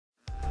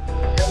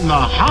in the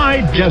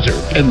high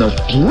desert in the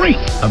great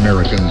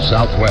American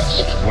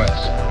Southwest.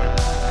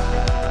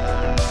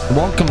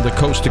 Welcome to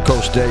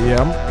Coast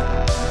AM.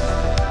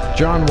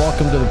 John,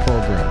 welcome to the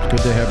program. It's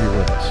good to have you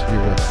with us.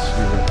 You're with us.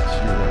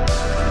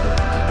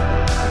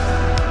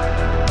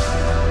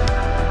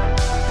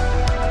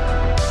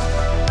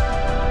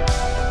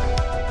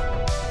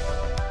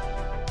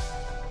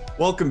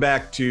 Welcome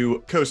back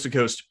to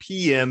Coast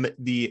PM,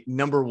 the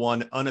number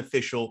one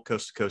unofficial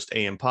Coast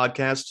AM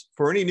podcast.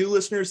 For any new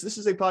listeners, this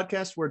is a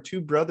podcast where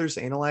two brothers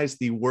analyze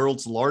the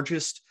world's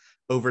largest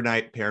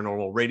overnight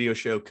paranormal radio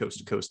show,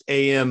 Coast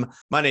AM.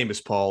 My name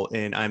is Paul,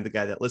 and I'm the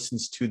guy that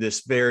listens to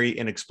this very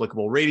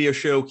inexplicable radio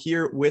show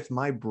here with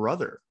my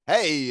brother.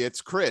 Hey,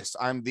 it's Chris.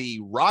 I'm the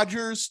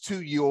Rogers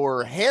to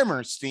your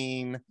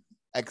Hammerstein,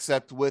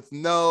 except with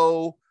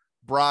no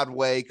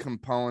Broadway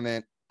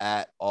component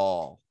at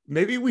all.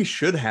 Maybe we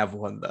should have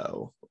one,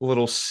 though. A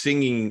little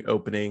singing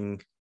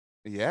opening.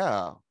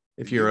 Yeah.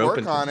 If you're work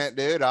open on it,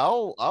 dude,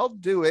 I'll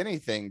do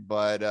anything,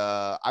 but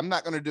I'm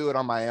not going to do it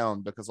on my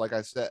own because, like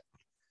I said,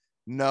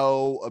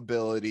 no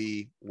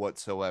ability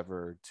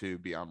whatsoever to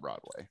be on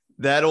Broadway.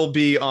 That'll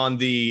be on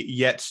the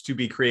yet to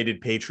be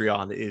created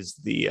Patreon, is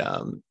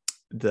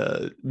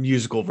the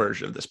musical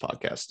version of this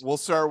podcast. We'll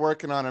start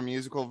working on a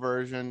musical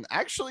version.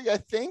 Actually, I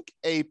think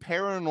a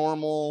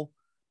paranormal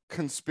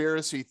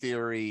conspiracy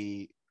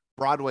theory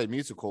Broadway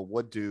musical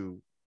would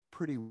do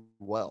pretty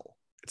well.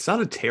 It's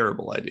not a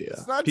terrible idea.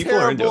 It's not a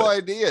terrible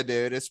idea,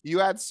 dude. You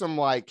add some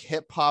like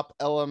hip hop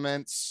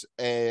elements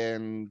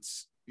and,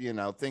 you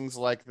know, things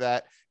like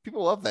that.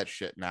 People love that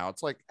shit now.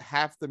 It's like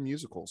half the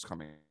musicals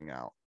coming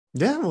out.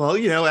 Yeah, well,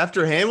 you know,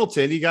 after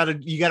Hamilton, you gotta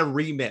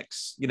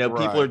remix. You know,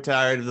 Right. People are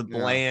tired of the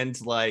bland,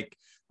 like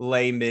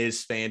Les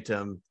Mis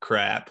Phantom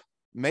crap.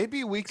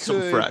 Maybe we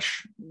Some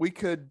fresh. We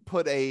could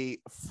put a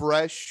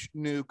fresh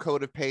new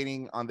coat of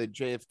painting on the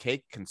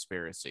JFK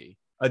conspiracy.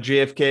 A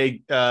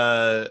JFK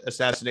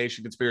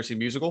assassination conspiracy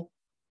musical.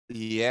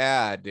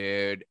 Yeah,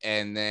 dude.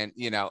 And then,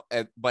 you know,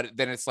 but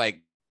then it's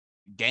like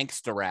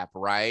gangster rap,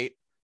 right?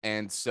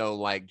 And so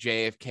like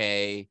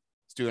JFK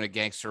is doing a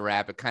gangster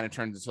rap. It kind of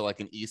turns into like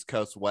an East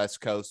Coast,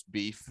 West Coast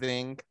beef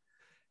thing.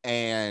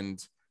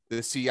 And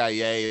the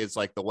CIA is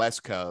like the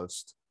West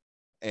Coast.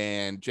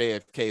 And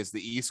JFK is the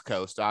East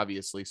Coast,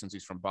 obviously, since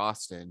he's from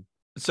Boston.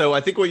 So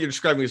I think what you're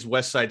describing is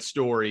West Side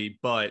Story,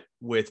 but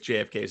with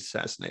JFK's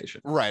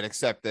assassination. Right,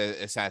 except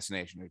the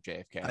assassination of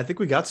JFK. I think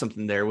we got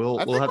something there. We'll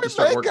have to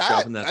start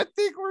workshopping that. I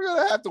think we're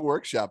going to have to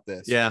workshop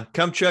this. Yeah,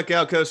 come check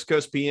out Coast to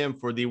Coast PM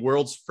for the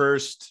world's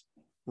first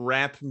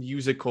rap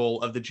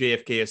musical of the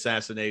JFK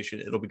assassination.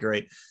 It'll be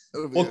great.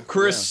 Well,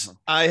 Chris,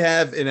 I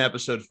have an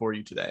episode for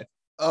you today.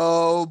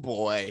 Oh,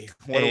 boy.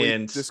 What are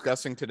we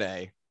discussing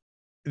today?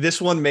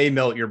 This one may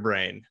melt your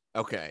brain.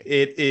 Okay.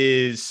 It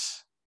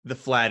is the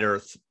flat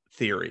earth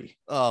theory.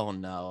 Oh,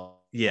 no.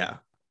 Yeah.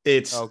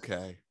 It's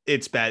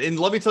bad. And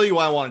let me tell you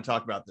why I want to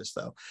talk about this,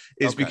 though,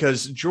 is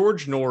because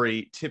George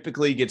Norrie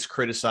typically gets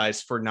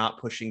criticized for not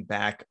pushing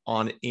back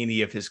on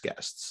any of his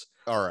guests.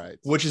 All right.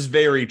 Which is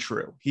very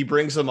true. He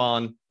brings them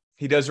on.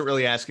 He doesn't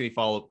really ask any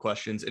follow-up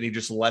questions, and he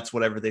just lets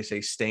whatever they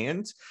say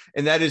stand.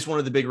 And that is one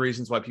of the big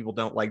reasons why people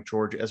don't like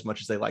George as much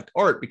as they liked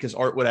Art, because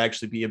Art would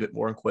actually be a bit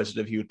more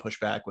inquisitive. He would push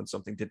back when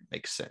something didn't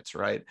make sense,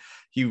 right?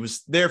 He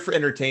was there for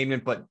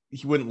entertainment, but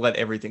he wouldn't let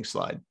everything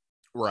slide.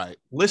 Right.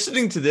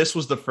 Listening to this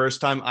was the first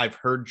time I've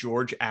heard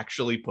George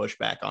actually push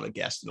back on a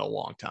guest in a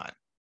long time.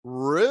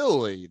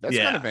 Really? That's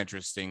kind of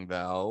interesting,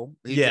 though.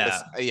 He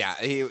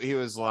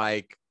was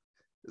like,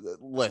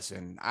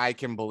 listen, I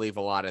can believe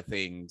a lot of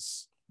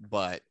things,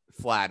 but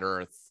flat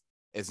earth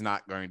is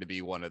not going to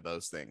be one of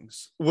those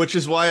things. Which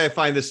is why I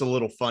find this a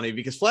little funny,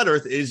 because flat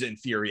earth is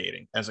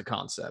infuriating as a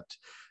concept.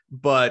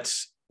 But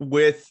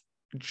with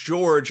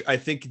George, I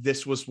think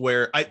this was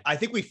where I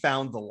think we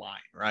found the line,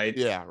 right?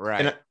 Yeah,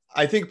 right. And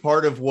I think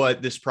part of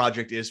what this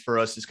project is for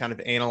us is kind of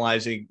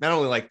analyzing not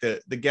only like the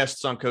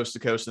guests on Coast to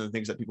Coast and the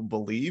things that people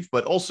believe,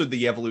 but also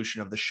the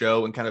evolution of the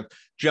show and kind of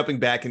jumping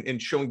back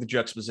and showing the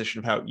juxtaposition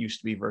of how it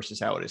used to be versus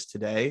how it is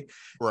today.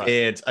 Right.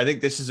 And I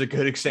think this is a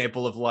good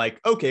example of like,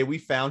 okay, we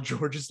found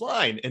George's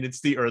line and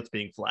it's the earth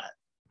being flat.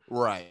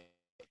 Right.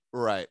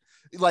 Right.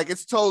 Like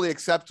it's totally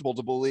acceptable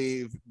to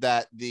believe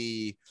that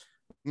the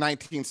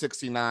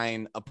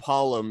 1969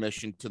 Apollo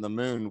mission to the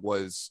moon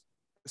was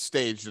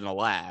staged in a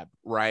lab,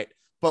 right?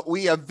 But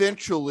we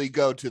eventually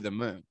go to the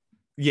moon.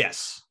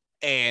 Yes.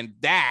 And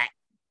that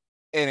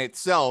in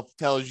itself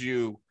tells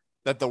you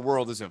that the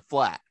world isn't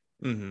flat,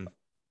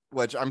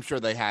 which I'm sure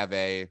they have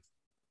a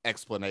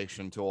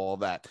explanation to all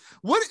that.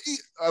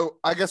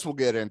 I guess we'll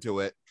get into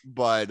it,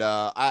 but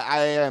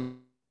I am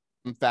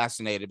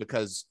fascinated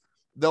because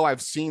though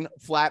I've seen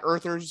flat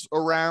earthers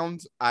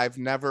around, I've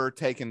never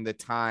taken the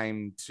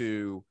time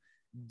to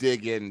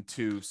dig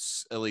into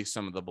at least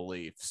some of the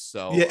beliefs.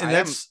 So yeah, and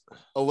that's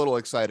a little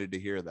excited to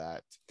hear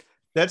that.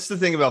 That's the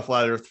thing about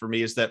flat earth for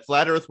me, is that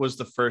flat earth was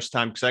the first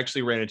time, because I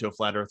actually ran into a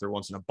flat earther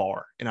once in a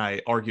bar and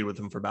I argued with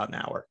him for about an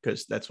hour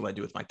because that's what I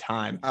do with my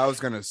time. I was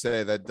going to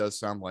say that does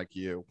sound like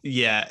you.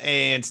 Yeah.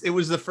 And it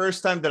was the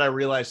first time that I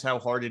realized how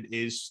hard it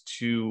is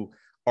to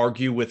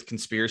argue with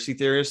conspiracy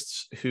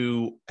theorists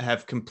who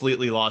have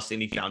completely lost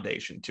any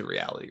foundation to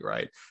reality,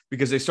 right?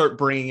 Because they start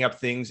bringing up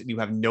things and you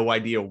have no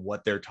idea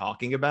what they're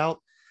talking about.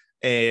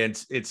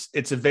 And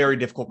it's a very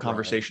difficult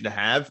conversation to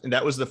have. And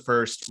that was the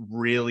first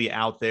really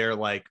out there,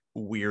 like,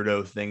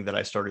 weirdo thing that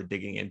I started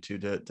digging into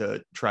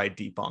to try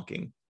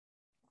debunking.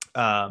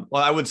 Well,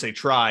 I wouldn't say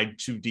tried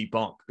to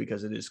debunk,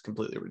 because it is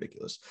completely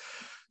ridiculous.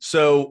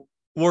 So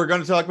we're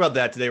going to talk about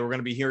that today. We're going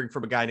to be hearing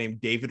from a guy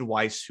named David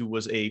Weiss, who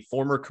was a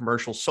former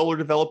commercial solar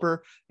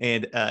developer,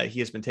 and he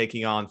has been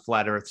taking on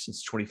Flat Earth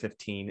since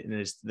 2015 and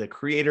is the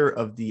creator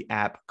of the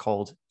app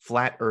called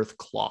Flat Earth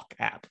Clock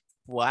app.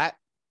 Flat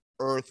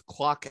Earth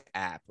Clock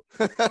app.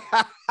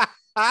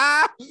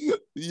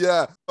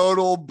 Yeah,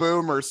 total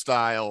boomer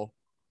style.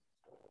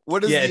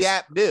 What does the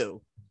app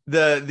do?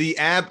 The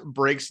app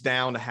breaks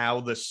down how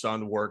the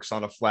sun works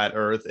on a flat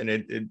Earth, and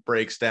it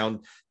breaks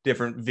down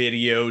different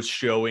videos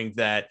showing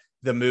that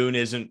the moon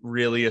isn't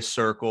really a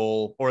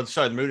circle, or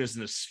sorry, the moon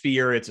isn't a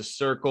sphere, it's a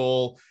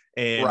circle,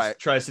 and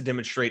tries to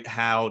demonstrate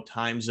how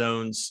time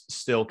zones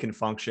still can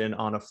function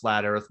on a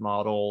flat Earth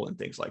model and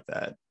things like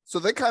that. So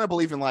they kind of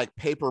believe in like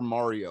Paper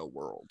Mario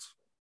World.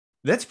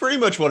 That's pretty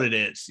much what it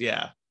is.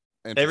 Yeah.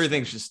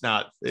 Everything's just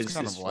not. It's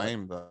kind of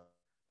lame though.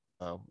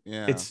 Oh,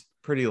 yeah. It's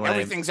pretty lame.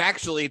 Everything's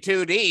actually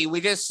 2D.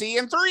 We just see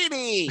in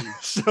 3D.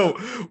 So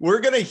we're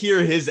going to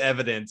hear his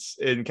evidence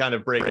and kind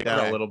of break it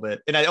down a little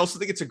bit. And I also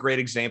think it's a great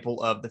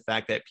example of the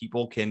fact that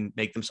people can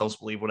make themselves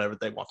believe whatever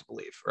they want to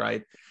believe.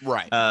 Right.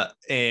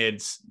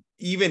 And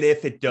even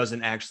if it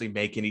doesn't actually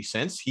make any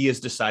sense, he has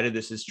decided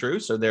this is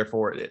true. So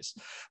therefore it is.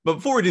 But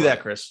before we do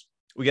that, Chris,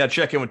 we got to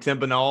check in with Tim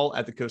Banal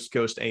at the Coast to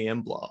Coast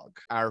AM blog.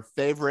 Our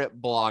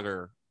favorite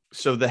blogger.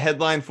 So the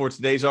headline for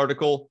today's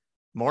article: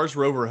 Mars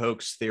rover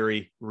hoax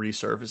theory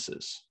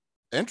resurfaces.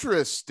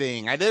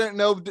 Interesting. I didn't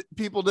know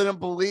people didn't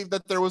believe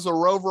that there was a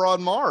rover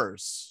on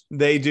Mars.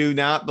 They do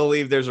not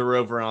believe there's a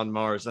rover on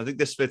Mars. I think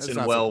this fits in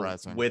well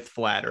with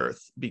Flat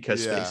Earth,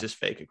 because space is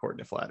fake according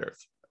to Flat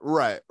Earth.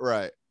 Right.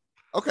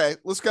 Okay,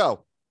 let's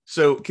go.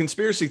 So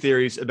conspiracy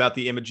theories about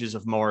the images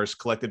of Mars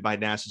collected by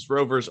NASA's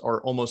rovers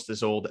are almost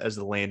as old as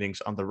the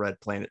landings on the red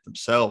planet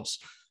themselves.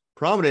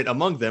 Prominent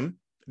among them,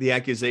 the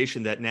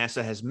accusation that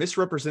NASA has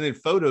misrepresented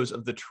photos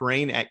of the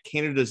terrain at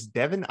Canada's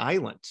Devon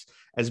Islands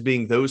as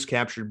being those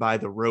captured by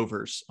the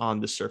rovers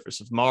on the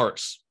surface of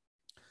Mars.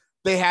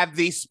 They have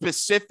the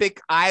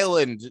specific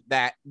island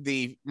that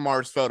the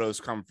Mars photos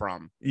come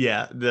from.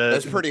 Yeah.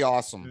 That's pretty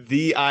awesome.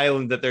 The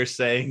island that they're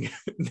saying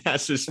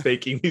NASA's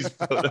faking these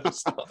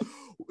photos on.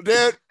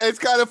 Dude, it's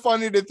kind of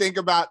funny to think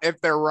about if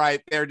they're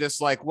right. They're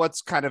just like,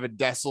 what's kind of a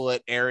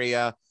desolate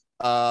area?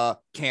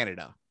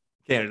 Canada.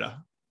 Yeah,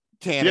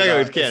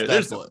 Canada.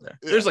 There's no there.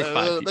 There's like 5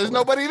 people. There's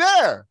nobody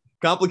there.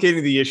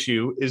 Complicating the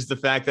issue is the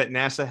fact that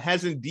NASA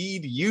has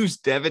indeed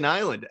used Devon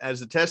Island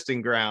as a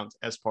testing ground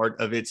as part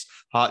of its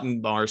Hot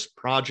and Mars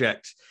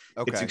project.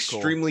 Its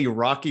extremely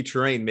rocky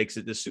terrain makes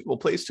it a suitable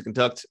place to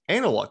conduct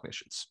analog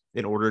missions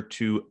in order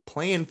to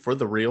plan for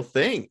the real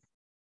thing.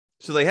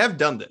 So they have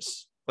done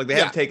this. Like they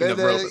have taken the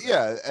rover.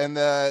 Yeah, and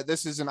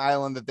this is an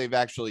island that they've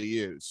actually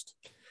used.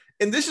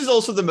 And this is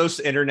also the most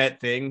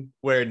internet thing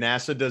where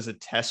NASA does a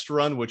test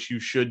run, which you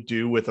should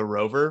do with a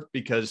rover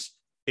because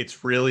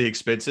it's really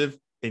expensive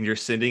and you're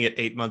sending it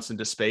 8 months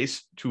into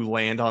space to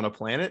land on a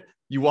planet.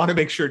 You want to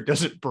make sure it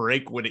doesn't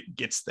break when it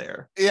gets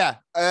there. Yeah,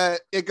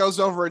 it goes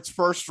over its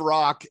first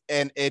rock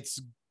and it's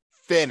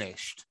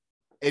finished.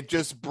 It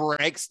just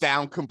breaks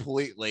down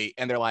completely.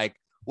 And they're like,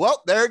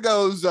 well, there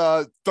goes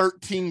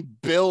 $13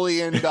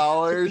 billion.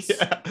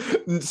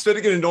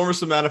 Spending an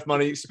enormous amount of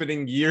money,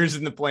 spending years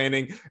in the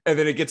planning, and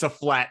then it gets a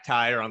flat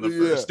tire on the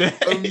first day.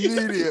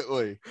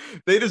 Immediately.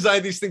 They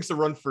designed these things to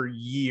run for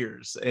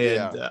years.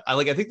 And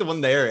I think the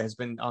one there has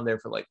been on there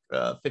for like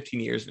 15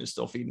 years and is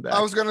still feeding back.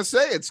 I was going to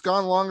say it's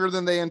gone longer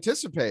than they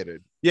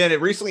anticipated. Yeah, and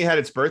it recently had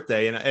its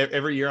birthday. And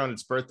every year on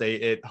its birthday,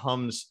 it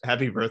hums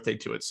happy birthday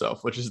to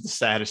itself, which is the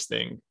saddest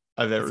thing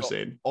I've ever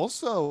seen.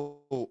 Also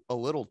a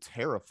little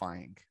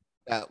terrifying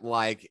that,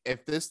 like,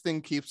 if this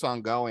thing keeps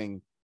on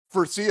going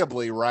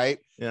foreseeably, right?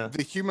 Yeah.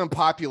 The human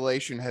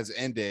population has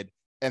ended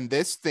and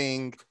this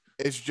thing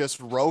is just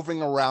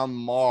roving around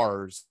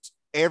Mars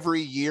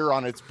every year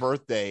on its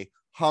birthday,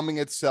 humming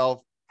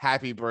itself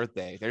happy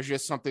birthday. There's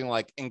just something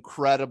like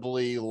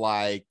incredibly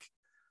like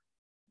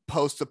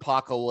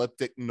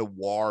post-apocalyptic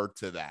noir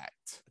to that.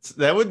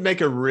 That would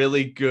make a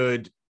really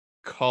good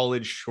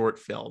college short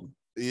film.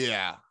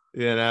 Yeah.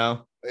 You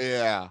know?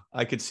 Yeah.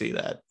 I could see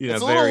that.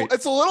 It's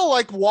a little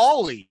like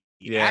WALL-E,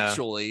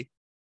 actually.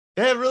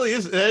 Yeah, it really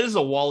is. It is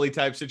a WALL-E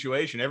type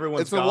situation.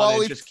 Everyone's gone.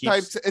 It's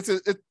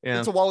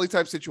a WALL-E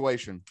type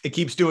situation. It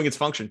keeps doing its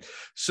function.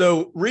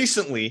 So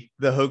recently,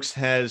 the hoax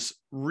has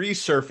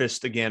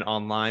resurfaced again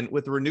online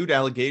with renewed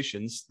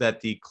allegations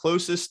that the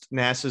closest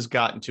NASA's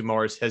gotten to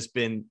Mars has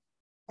been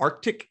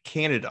Arctic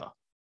Canada,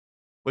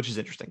 which is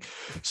interesting.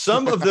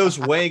 Some of those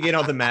weighing in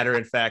on the matter,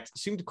 in fact,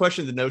 seem to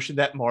question the notion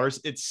that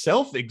Mars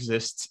itself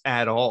exists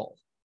at all.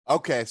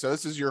 Okay, so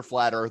this is your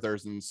flat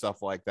earthers and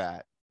stuff like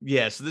that.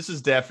 Yeah, so this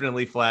is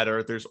definitely flat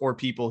earthers or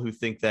people who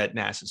think that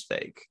NASA's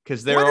fake,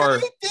 because What do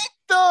they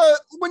think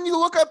when you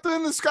look up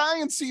in the sky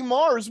and see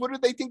Mars, what do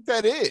they think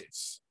that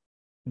is?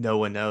 No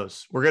one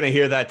knows. We're going to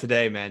hear that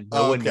today, man.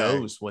 No one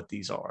knows what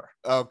these are.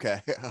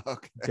 Okay.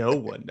 No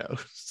one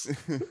knows.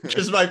 Which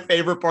is my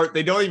favorite part.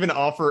 They don't even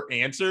offer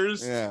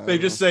answers. Yeah. They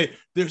just say,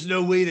 there's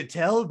no way to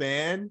tell,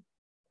 man.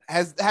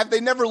 Have they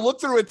never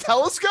looked through a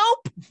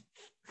telescope?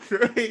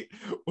 Right?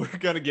 We're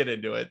going to get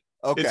into it.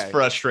 Okay. It's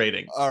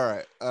frustrating. All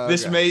right.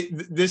 Okay.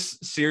 This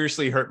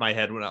seriously hurt my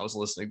head when I was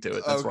listening to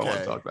it. That's why I want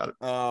to talk about it.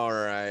 All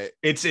right.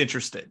 It's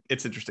interesting.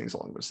 It's interesting is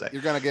all I'm going to say.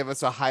 You're going to give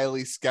us a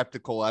highly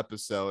skeptical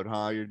episode,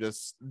 huh?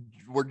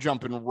 We're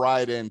jumping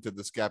right into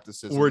the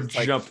skepticism.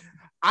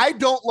 I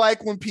don't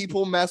like when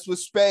people mess with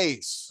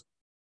space.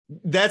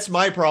 That's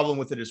my problem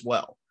with it as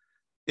well.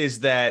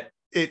 Is that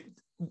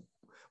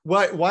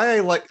why I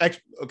like,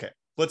 okay.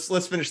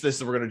 Let's finish this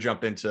and we're going to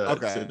jump into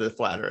to the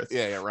flat earth.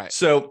 Yeah, right.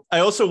 So I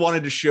also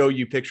wanted to show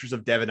you pictures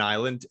of Devon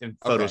Island and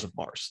photos of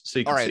Mars. So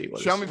you can see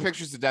show me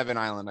pictures of Devon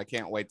Island. I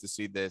can't wait to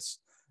see this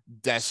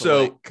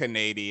desolate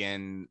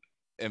Canadian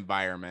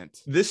environment.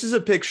 This is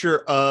a picture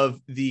of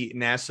the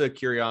NASA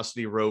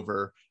Curiosity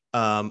rover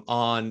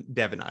on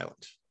Devon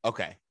Island.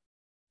 Okay.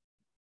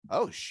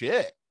 Oh,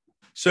 shit.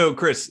 So,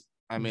 Chris,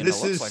 I mean, it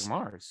looks like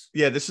Mars.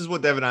 Yeah, this is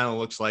what Devon Island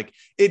looks like.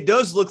 It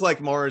does look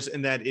like Mars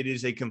in that it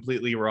is a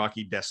completely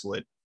rocky,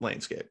 desolate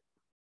landscape.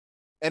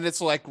 And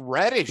it's like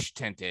reddish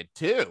tinted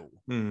too,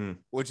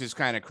 which is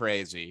kind of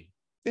crazy.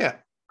 Yeah.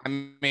 I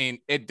mean,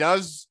 it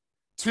does,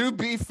 to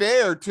be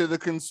fair to the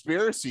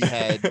conspiracy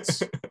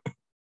heads,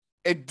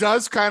 it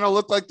does kind of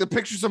look like the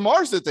pictures of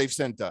Mars that they've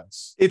sent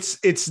us.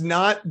 It's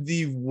not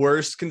the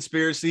worst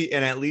conspiracy,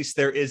 and at least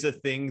there is a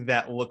thing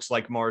that looks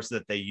like Mars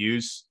that they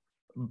use.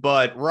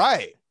 But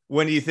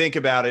when you think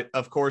about it,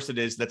 of course it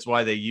is. That's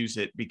why they use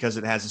it, because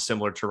it has a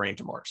similar terrain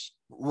to Mars.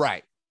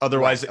 Right.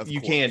 Otherwise,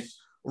 you can't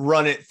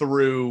run it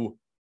through,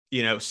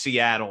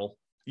 Seattle.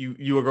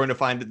 You are going to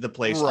find the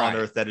place on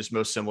Earth that is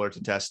most similar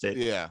to test it.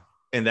 Yeah.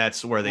 And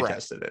that's where they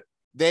tested it.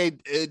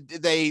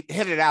 They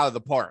hit it out of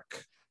the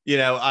park.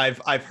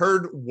 I've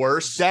heard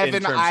worse.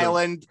 Devon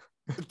Island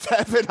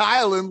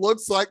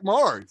looks like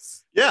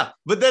Mars. Yeah,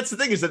 but that's the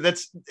thing, is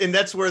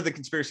that's where the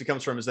conspiracy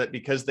comes from, is that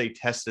because they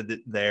tested it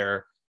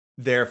there,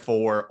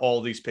 therefore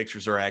all these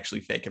pictures are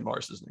actually fake and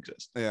Mars doesn't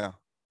exist. Yeah.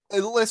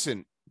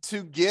 Listen,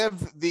 to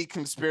give the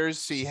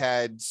conspiracy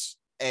heads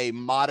a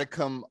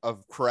modicum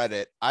of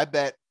credit, I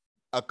bet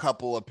a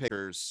couple of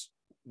pictures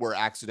were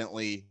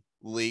accidentally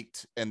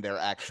leaked and they're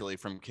actually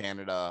from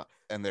Canada,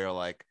 and they're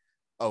like,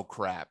 oh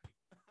crap.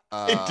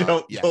 I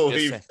don't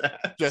believe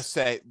that. Just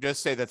say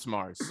that's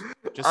Mars.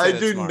 I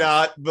do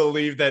not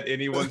believe that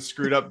anyone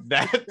screwed up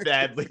that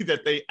badly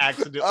that they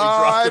accidentally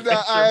dropped a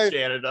picture of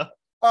Canada.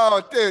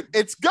 Oh, dude,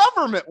 it's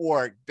government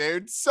work,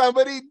 dude.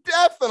 Somebody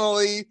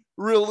definitely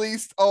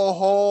released a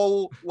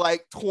whole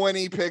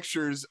 20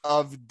 pictures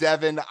of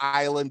Devon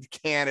Island,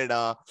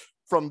 Canada,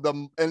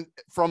 into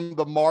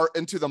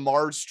the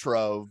Mars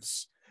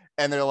troves,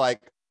 and they're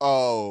like,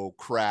 "Oh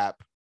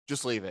crap,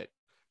 just leave it."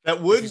 That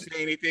would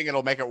say anything,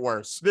 it'll make it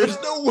worse. There's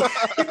no way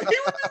they would do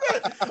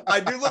that. I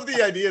do love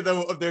the idea,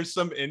 though, of there's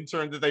some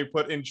intern that they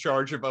put in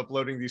charge of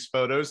uploading these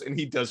photos, and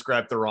he does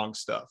grab the wrong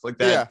stuff like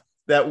that. Yeah.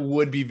 That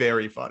would be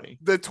very funny.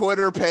 The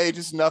Twitter page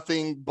is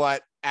nothing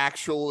but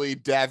actually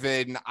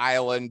Devon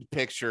Island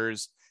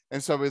pictures.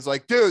 And somebody's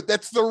like, dude,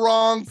 that's the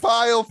wrong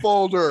file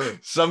folder.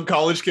 Some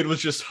college kid was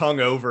just hung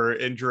over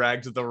and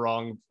dragged the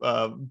wrong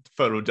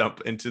photo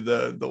dump into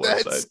the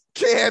website. That's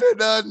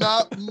Canada,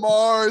 not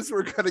Mars.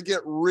 We're going to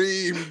get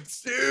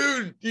reamed.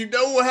 Dude, you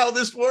know how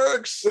this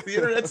works. The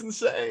internet's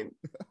insane.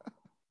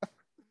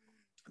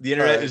 The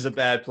internet is a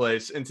bad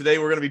place. And today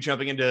we're going to be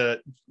jumping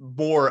into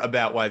more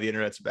about why the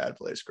internet's a bad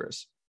place,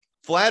 Chris.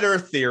 Flat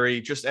Earth theory,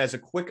 just as a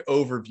quick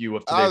overview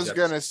of today's episode.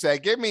 Going to say,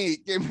 give me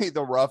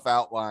the rough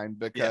outline,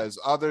 because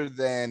other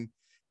than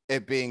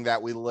it being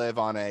that we live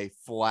on a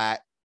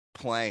flat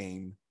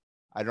plane,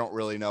 I don't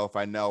really know if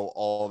I know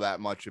all that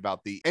much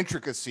about the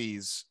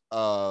intricacies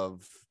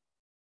of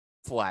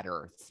Flat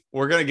Earth.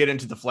 We're going to get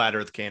into the Flat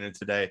Earth canon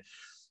today.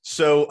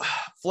 So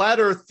Flat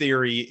Earth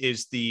theory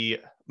is the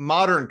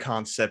modern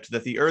concept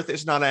that the Earth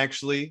is not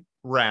actually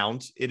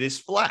round, it is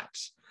flat.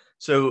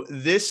 So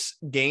this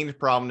gained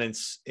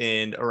prominence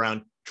in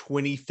around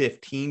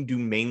 2015 due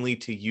mainly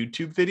to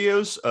YouTube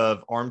videos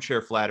of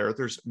armchair flat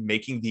earthers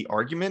making the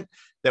argument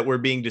that we're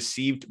being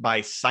deceived by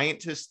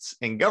scientists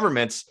and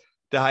governments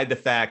to hide the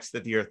facts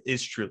that the Earth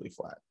is truly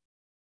flat.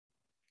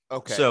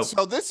 Okay. So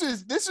this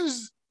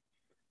is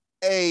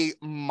a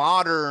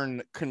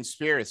modern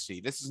conspiracy.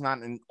 This is not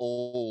an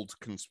old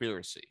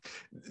conspiracy.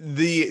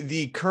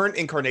 The current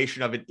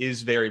incarnation of it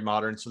is very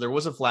modern. So there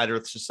was a flat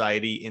Earth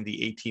society in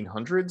the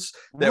 1800s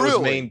that was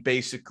made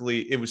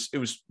basically, it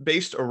was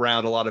based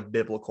around a lot of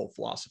biblical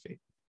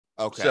philosophy.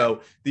 Okay. So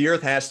the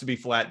Earth has to be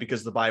flat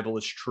because the Bible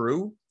is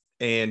true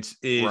and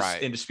is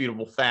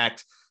indisputable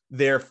fact.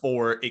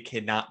 Therefore, it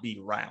cannot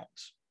be round.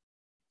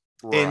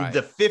 In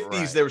the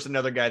 50s, there was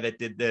another guy that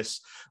did this.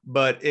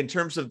 But in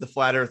terms of the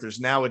flat earthers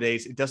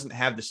nowadays, it doesn't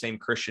have the same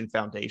Christian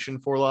foundation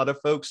for a lot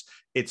of folks.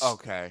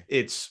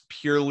 It's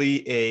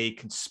purely a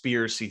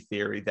conspiracy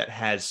theory that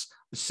has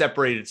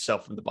separated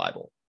itself from the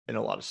Bible in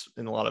a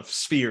lot of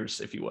spheres,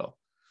 if you will.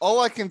 All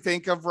I can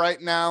think of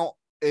right now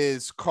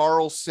is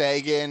Carl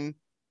Sagan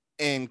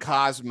in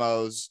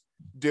Cosmos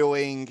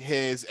doing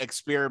his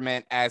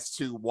experiment as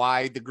to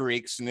why the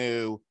Greeks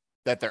knew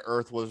that the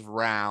earth was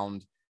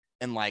round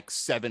in like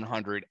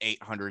 700,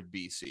 800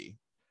 BC.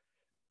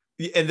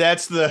 And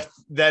that's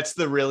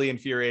the really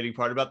infuriating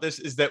part about this,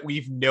 is that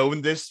we've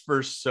known this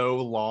for so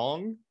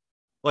long,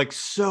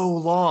 It's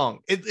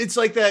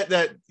like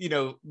that,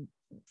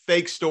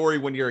 fake story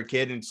when you're a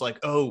kid and it's like,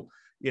 oh,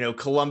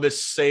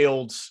 Columbus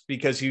sailed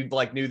because he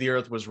knew the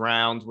earth was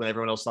round when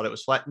everyone else thought it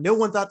was flat. No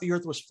one thought the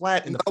earth was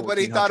flat.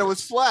 Nobody thought it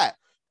was flat.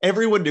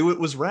 Everyone knew it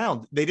was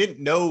round. They didn't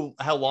know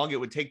how long it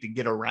would take to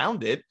get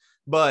around it,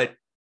 but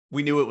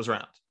we knew it was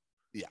round.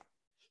 Yeah.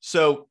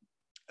 So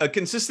a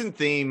consistent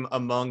theme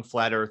among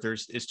flat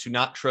earthers is to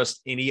not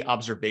trust any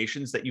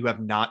observations that you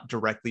have not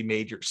directly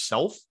made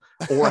yourself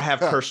or have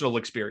personal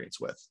experience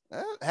with.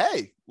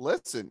 Hey,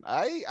 listen,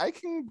 I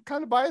can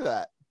kind of buy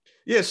that.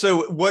 Yeah.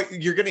 So what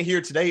you're going to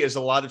hear today is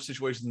a lot of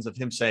situations of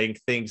him saying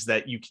things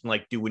that you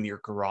can do in your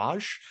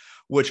garage,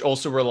 which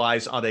also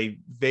relies on a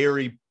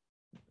very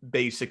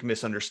basic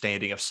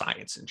misunderstanding of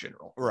science in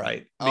general.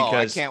 Right.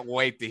 Because I can't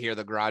wait to hear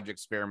the garage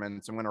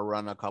experiments. I'm going to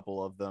run a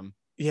couple of them.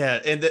 Yeah.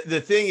 And the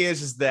thing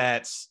is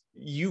that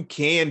you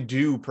can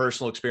do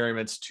personal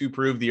experiments to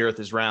prove the earth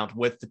is round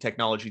with the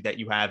technology that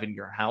you have in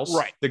your house.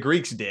 Right. The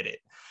Greeks did it.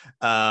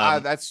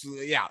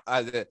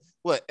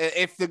 Look,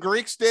 if the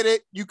Greeks did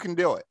it, you can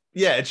do it.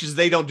 Yeah. It's just,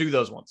 they don't do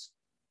those ones.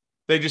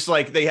 They just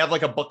they have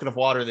a bucket of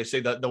water. They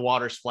say that the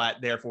water's flat,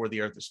 therefore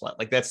the earth is flat.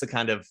 That's the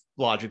kind of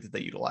logic that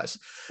they utilize.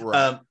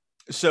 Right.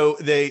 So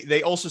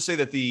they also say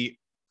that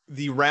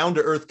the round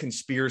earth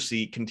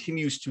conspiracy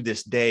continues to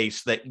this day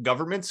so that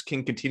governments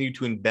can continue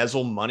to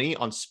embezzle money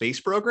on space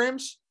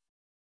programs.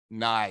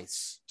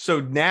 Nice.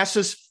 So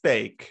NASA's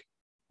fake.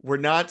 We're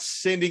not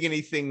sending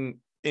anything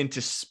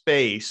into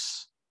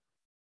space.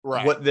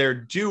 Right. What they're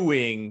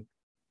doing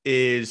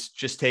is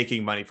just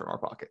taking money from our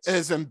pockets.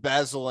 Is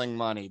embezzling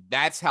money.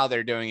 That's how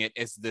they're doing it,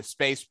 is the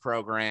space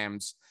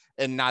programs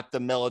and not the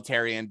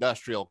military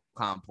industrial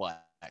complex.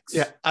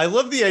 Yeah, I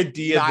love the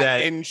idea not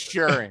that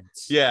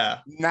insurance. Yeah.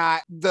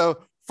 Not the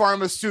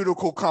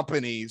pharmaceutical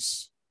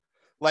companies.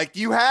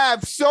 You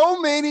have so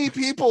many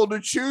people to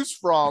choose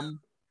from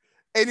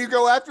and you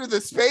go after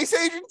the space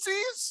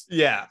agencies?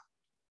 Yeah.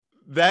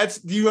 Do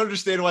you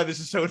understand why this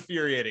is so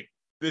infuriating?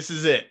 This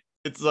is it.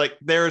 It's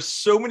there are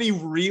so many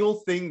real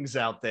things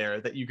out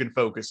there that you can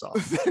focus on.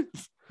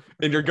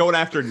 And you're going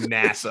after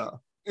NASA.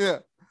 Yeah.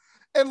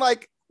 And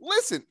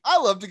listen, I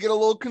love to get a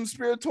little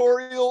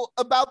conspiratorial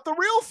about the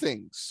real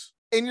things.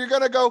 And you're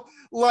going to go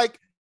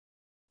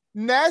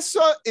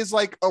NASA is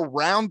a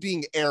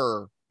rounding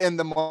error in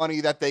the money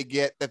that they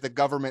get that the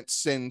government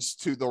sends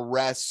to the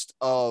rest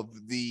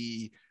of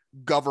the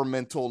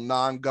governmental,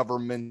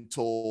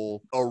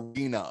 non-governmental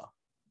arena.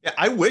 Yeah,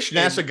 I wish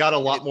NASA got a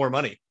lot more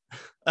money.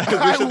 I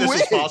wish that this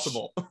was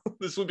possible.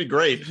 This would be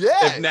great.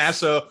 Yes. If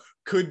NASA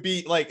could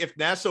be if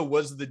NASA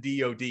was the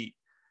DOD,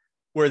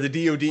 where the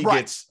DOD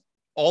gets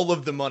all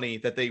of the money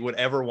that they would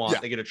ever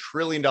want. They get $1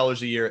 trillion a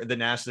year, and the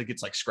NASA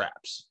gets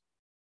scraps.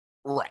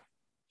 Right.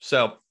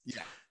 So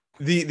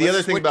the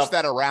other thing about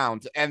that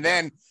around, and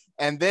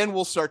then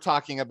we'll start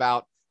talking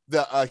about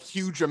a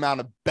huge amount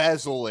of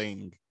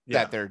bezeling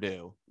that they're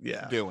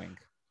doing.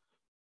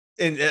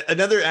 And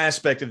another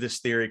aspect of this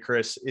theory,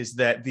 Chris, is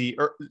that the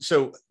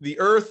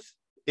Earth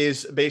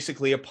is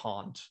basically a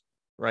pond,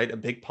 right? A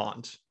big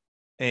pond,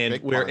 and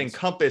we're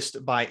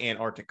encompassed by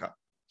Antarctica.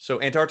 So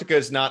Antarctica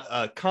is not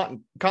a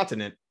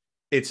continent;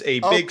 it's a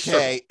big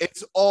circle.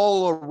 It's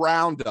all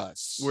around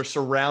us. We're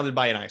surrounded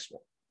by an ice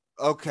wall.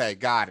 Okay,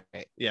 got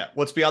it. Yeah,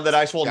 what's beyond that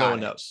ice wall? No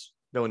one knows.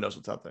 No one knows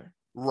what's out there.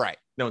 Right.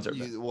 No one's ever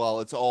been. Well,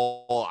 it's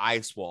all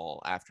ice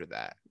wall after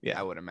that. Yeah,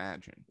 I would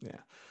imagine. Yeah.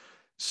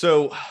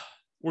 So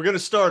we're going to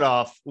start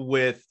off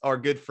with our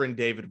good friend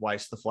David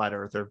Weiss, the flat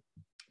earther,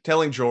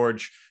 telling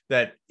George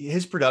that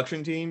his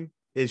production team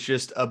is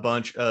just a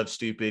bunch of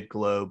stupid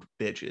globe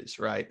bitches,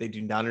 right? They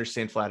do not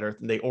understand flat earth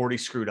and they already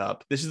screwed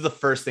up. This is the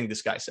first thing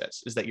this guy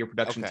says, is that your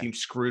production team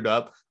screwed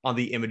up on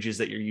the images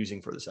that you're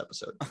using for this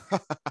episode.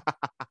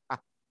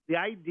 The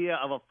idea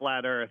of a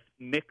flat earth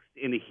mixed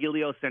in a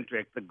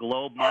heliocentric, the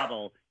globe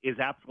model, is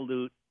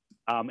absolute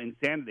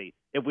insanity.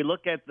 If we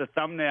look at the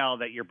thumbnail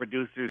that your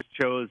producers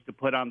chose to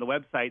put on the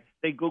website,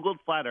 they Googled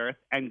flat earth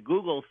and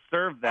Google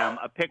served them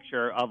a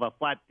picture of a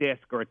flat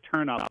disk or a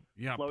turnip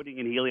floating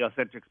in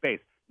heliocentric space.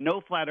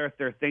 No flat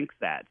earther thinks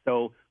that.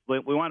 So we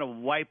want to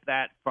wipe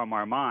that from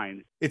our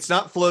minds. It's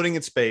not floating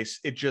in space.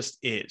 It just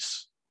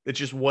is. It's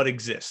just what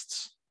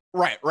exists.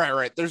 Right.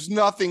 There's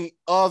nothing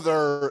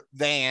other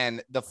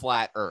than the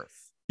flat earth.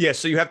 Yeah.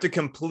 So you have to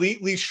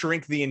completely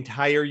shrink the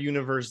entire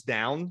universe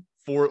down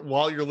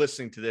while you're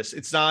listening to this.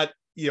 It's not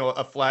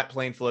a flat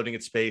plane floating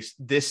in space.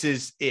 This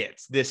is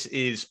it. This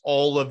is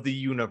all of the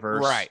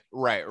universe.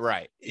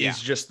 Right. Is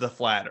just the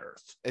flat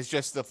Earth. It's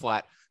just the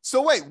flat.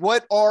 So wait,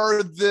 what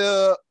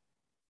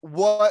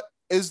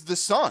is the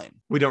sun?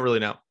 We don't really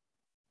know.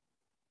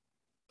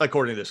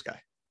 According to this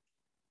guy.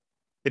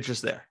 It's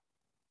just there.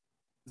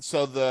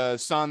 So the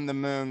sun, the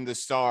moon, the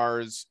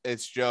stars,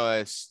 it's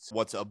just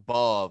what's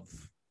above.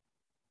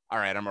 All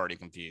right, I'm already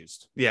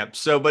confused. Yeah.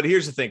 So, but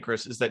here's the thing,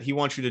 Chris, is that he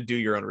wants you to do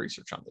your own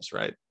research on this,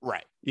 right?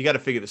 Right. You got to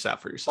figure this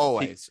out for yourself.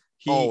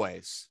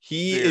 Always.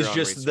 He is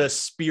just the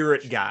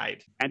spirit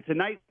guide. And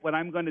tonight, what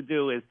I'm going to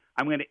do is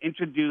I'm going to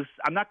introduce.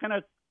 I'm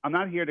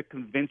not here to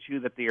convince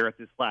you that the Earth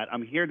is flat.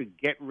 I'm here to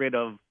get rid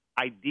of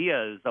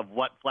ideas of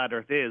what flat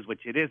Earth is,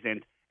 which it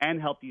isn't, and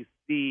help you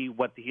see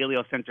what the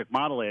heliocentric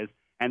model is.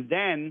 And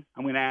then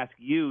I'm going to ask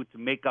you to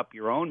make up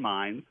your own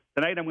minds.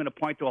 Tonight, I'm going to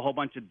point to a whole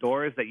bunch of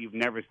doors that you've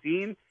never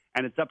seen.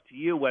 And it's up to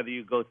you whether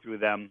you go through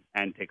them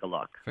and take a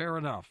look. Fair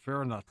enough.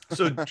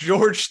 So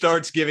George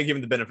starts giving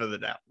him the benefit of the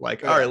doubt.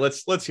 Like, all right,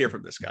 let's hear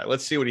from this guy.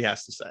 Let's see what he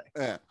has to say.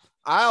 Yeah.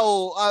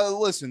 I'll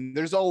listen.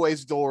 There's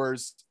always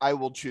doors. I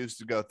will choose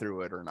to go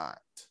through it or not.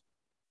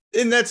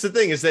 And that's the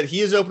thing, is that he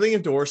is opening a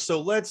door.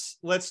 So let's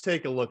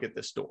take a look at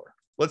this door.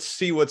 Let's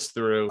see what's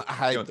through.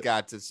 I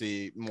got to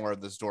see more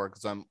of this door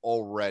because I'm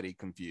already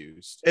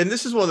confused. And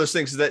this is one of those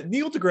things that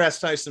Neil deGrasse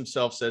Tyson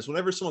himself says,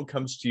 whenever someone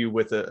comes to you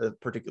with a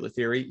particular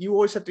theory, you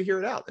always have to hear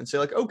it out and say,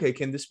 like, okay,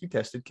 can this be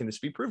tested? Can this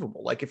be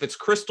provable? Like, if it's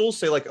crystals,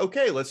 say, like,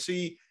 okay, let's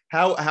see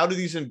how do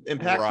these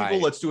impact people?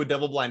 Let's do a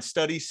double-blind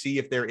study, see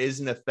if there is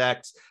an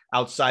effect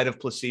outside of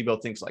placebo,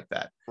 things like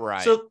that.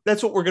 Right. So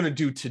that's what we're going to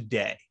do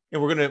today.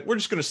 And we're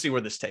just going to see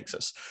where this takes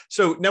us.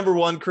 So number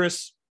one,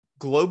 Chris,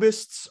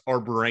 globists are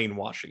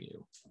brainwashing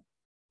you.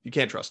 You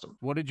can't trust them.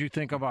 What did you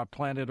think about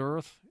planet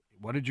Earth?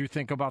 What did you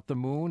think about the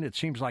moon? It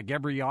seems like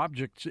every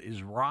object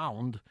is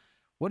round.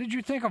 What did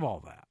you think of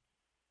all that?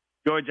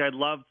 George, I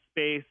loved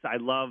space. I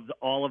loved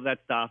all of that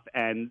stuff,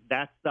 and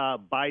that's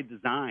by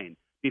design.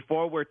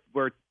 Before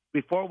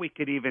we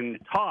could even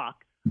talk,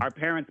 our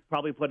parents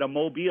probably put a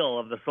mobile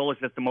of the solar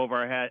system over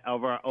our head,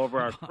 over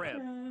our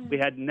crib. We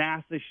had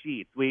NASA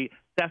sheets.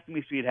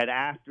 Sesame Street had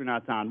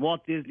astronauts on.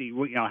 Walt Disney,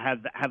 have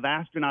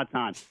astronauts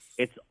on.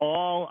 It's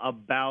all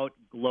about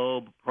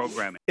globe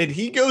programming. And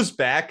he goes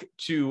back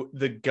to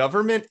the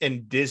government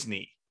and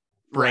Disney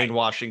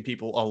brainwashing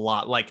people a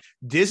lot. Like,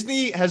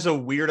 Disney has a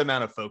weird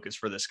amount of focus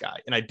for this guy,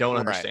 and I don't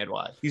understand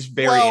why. He's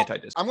very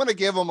anti-Disney. I'm going to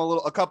give him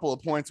a couple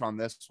of points on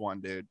this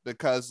one, dude,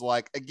 because,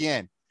 like,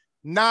 again,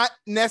 not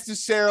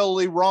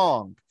necessarily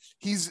wrong.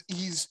 He's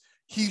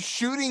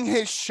shooting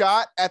his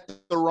shot at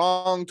the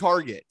wrong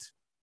target.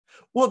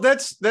 Well,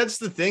 that's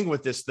the thing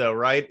with this, though,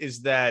 right?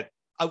 Is that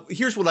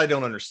here's what I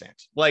don't understand.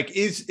 Like,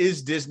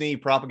 is Disney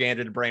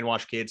propaganda to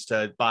brainwash kids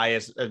to buy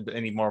as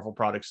many Marvel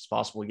products as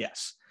possible?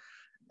 Yes.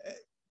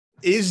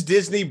 Is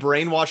Disney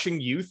brainwashing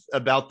youth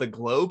about the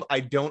globe? I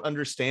don't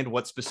understand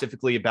what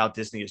specifically about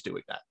Disney is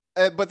doing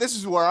that. But this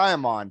is where I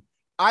am on.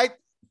 I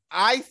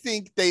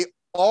think they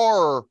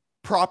are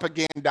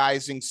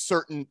propagandizing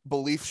certain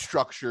belief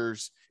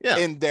structures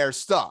in their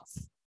stuff.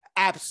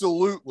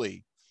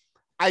 Absolutely.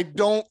 I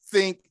don't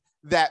think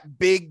that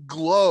big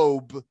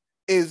globe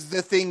is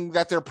the thing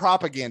that they're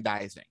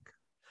propagandizing.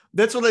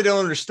 That's what I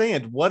don't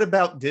understand. What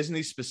about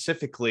Disney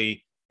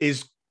specifically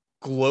is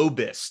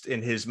globist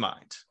in his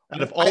mind?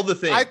 Out of all the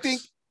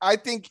things, I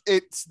think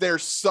it's their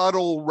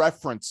subtle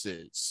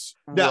references,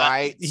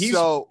 right? He's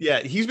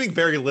being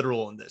very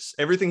literal in this.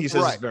 Everything he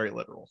says is very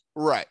literal.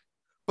 Right.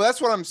 But that's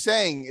what I'm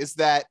saying is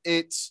that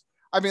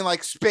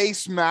like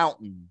Space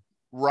Mountain,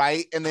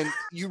 right? And then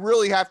you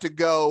really have to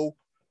go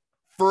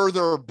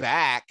further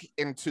back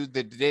into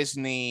the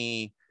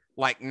Disney,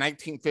 like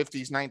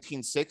 1950s,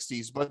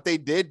 1960s, but they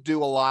did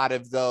do a lot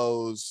of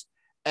those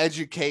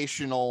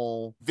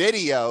educational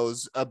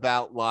videos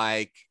about,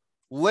 like,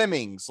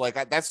 lemmings.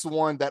 Like, that's the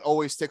one that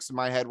always sticks in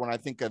my head when I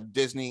think of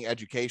Disney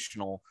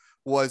educational,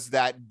 was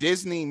that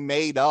Disney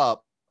made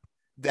up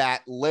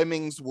that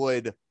lemmings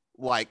would,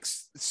 like,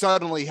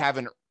 suddenly have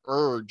an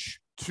urge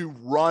to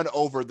run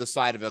over the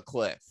side of a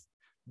cliff.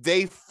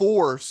 They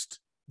forced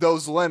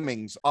those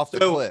lemmings off the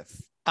cliff.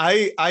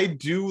 I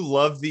do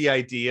love the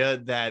idea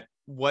that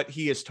what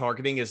he is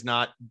targeting is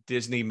not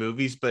Disney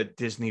movies, but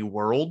Disney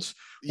worlds,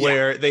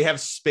 where they have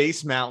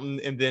Space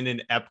Mountain, and then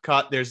in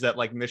Epcot, there's that,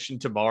 like, Mission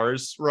to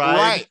Mars ride.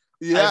 Right.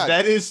 Yeah. And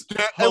that is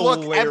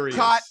hilarious.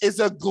 Look, Epcot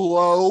is a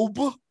globe.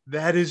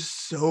 That is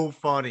so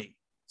funny.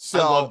 So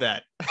I love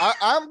that.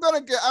 I'm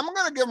gonna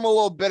give him a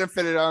little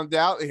benefit of the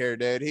doubt here,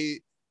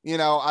 dude.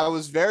 I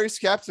was very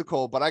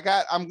skeptical, but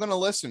I'm gonna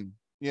listen.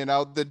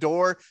 The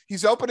door.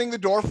 He's opening the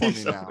door for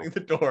me now. Opening the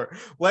door.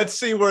 Let's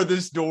see where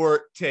this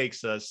door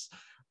takes us.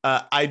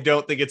 I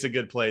don't think it's a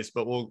good place,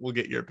 but we'll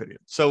get your opinion.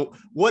 So,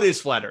 what is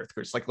flat Earth,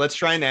 Chris? Like, let's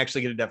try and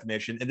actually get a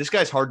definition. And this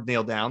guy's hard to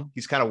nail down.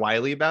 He's kind of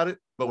wily about it,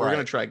 but we're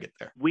gonna try and get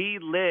there. We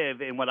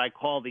live in what I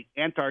call the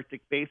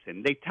Antarctic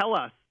Basin. They tell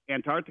us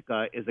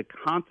Antarctica is a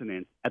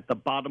continent at the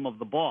bottom of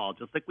the ball,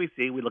 just like we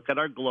look at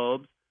our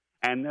globes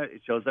and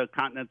it shows a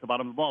continent at the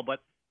bottom of the ball.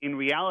 But in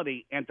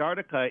reality,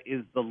 Antarctica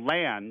is the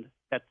land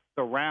that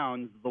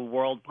surrounds the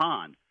world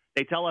pond.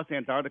 They tell us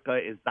Antarctica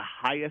is the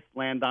highest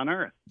land on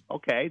Earth.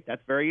 Okay,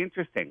 that's very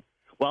interesting.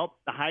 Well,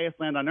 the highest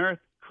land on Earth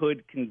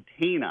could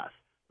contain us.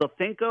 So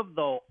think of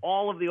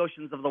all of the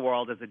oceans of the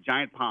world as a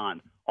giant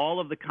pond, all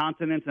of the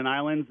continents and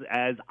islands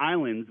as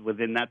islands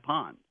within that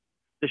pond.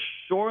 The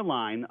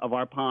shoreline of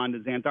our pond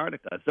is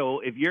Antarctica. So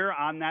if you're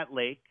on that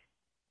lake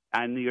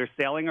and you're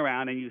sailing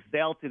around and you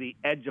sail to the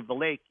edge of the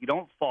lake, you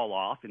don't fall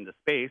off into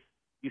space.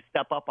 You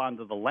step up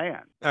onto the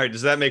land. All right.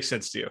 Does that make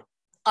sense to you?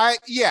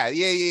 Yeah.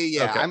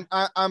 Okay.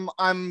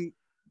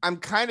 I'm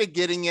kind of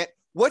getting it.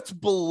 What's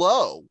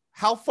below?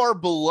 How far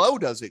below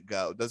does it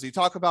go? Does he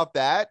talk about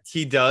that?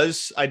 He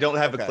does. I don't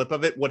have a clip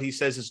of it. What he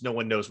says is no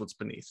one knows what's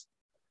beneath.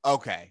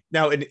 Okay.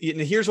 Now, and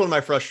here's one of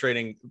my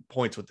frustrating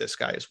points with this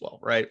guy as well,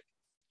 right?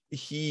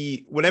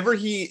 Whenever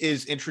he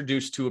is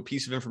introduced to a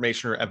piece of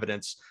information or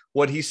evidence,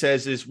 what he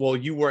says is, well,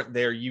 you weren't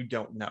there. You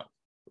don't know,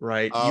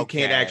 right? Okay. You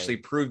can't actually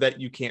prove that.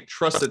 You can't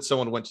trust that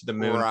someone went to the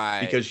moon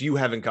because you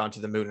haven't gone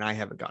to the moon and I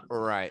haven't gone.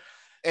 Right.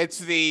 It's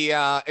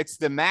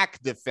the Mac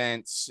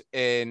defense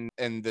in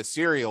the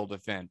Serial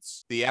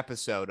defense, the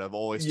episode of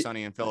Always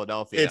Sunny in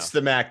Philadelphia. It's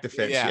the Mac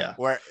defense, yeah.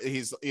 Where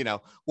he's,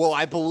 well,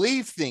 I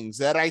believe things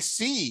that I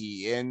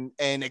see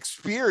and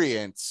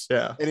experience.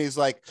 Yeah. And he's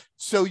like,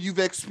 so you've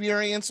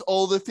experienced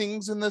all the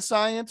things in the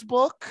science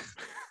book?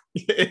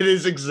 It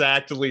is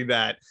exactly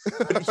that.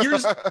 But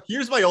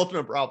here's my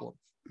ultimate problem.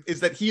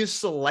 Is that he is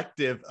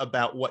selective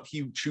about what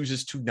he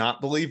chooses to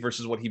not believe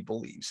versus what he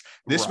believes.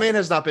 This man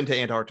has not been to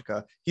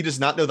Antarctica. He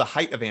does not know the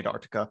height of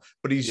Antarctica,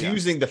 but he's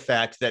using the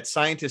fact that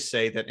scientists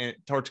say that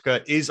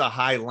Antarctica is a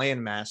high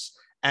landmass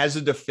as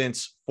a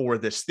defense for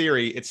this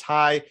theory. It's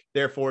high,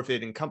 therefore, if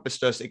it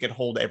encompassed us, it could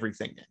hold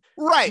everything in.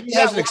 Right. He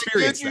hasn't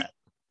experienced that.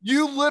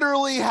 You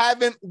literally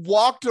haven't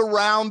walked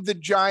around the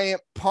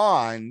giant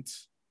pond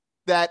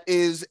that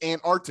is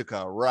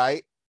Antarctica,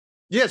 right?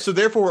 Yeah, so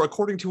therefore,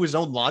 according to his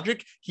own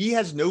logic, he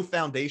has no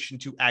foundation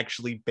to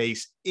actually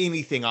base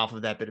anything off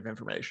of that bit of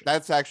information.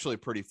 That's actually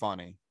pretty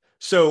funny.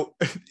 So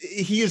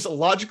he is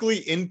logically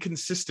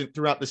inconsistent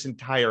throughout this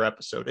entire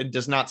episode and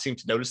does not seem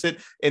to notice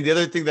it. And the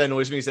other thing that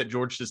annoys me is that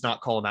George does not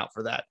call him out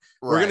for that.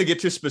 Right. We're going to get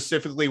to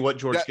specifically what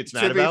George gets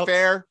mad about. To be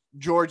fair,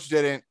 George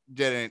didn't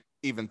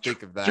even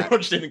think of that.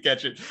 George didn't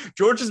catch it.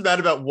 George is mad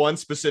about one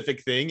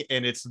specific thing,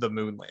 and it's the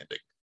moon landing.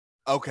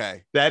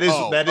 Okay. That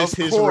is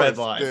his red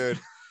line. Dude.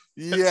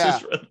 Yeah,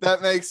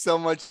 that makes so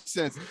much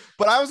sense.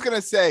 But I was going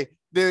to say,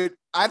 dude,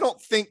 I don't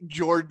think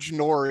George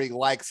Norrie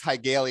likes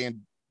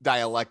Hegelian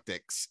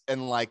dialectics.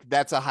 And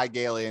that's a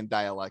Hegelian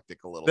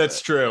dialectic a little bit.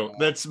 That's true. Yeah.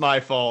 That's my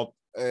fault.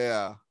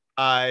 Yeah.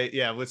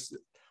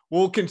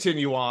 We'll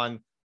continue on.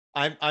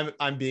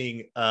 I'm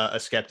being a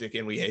skeptic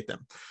and we hate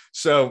them.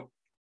 So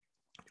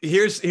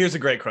here's a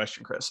great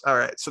question, Chris. All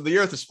right. So the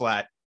earth is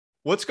flat.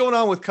 What's going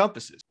on with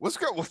compasses? What's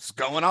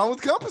going on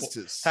with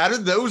compasses? How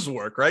did those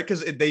work? Right.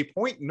 Because they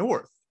point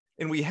north.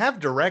 And we have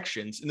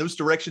directions, and those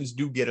directions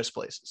do get us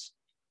places.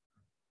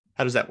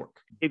 How does that work?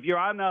 If you're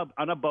on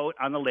a boat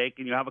on the lake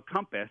and you have a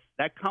compass,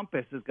 that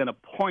compass is going to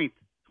point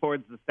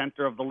towards the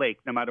center of the lake.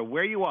 No matter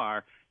where you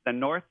are, the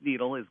north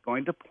needle is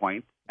going to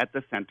point at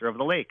the center of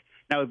the lake.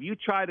 Now, if you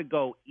try to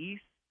go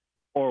east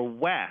or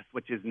west,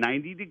 which is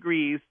 90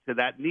 degrees to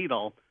that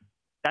needle,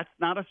 that's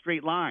not a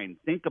straight line.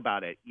 Think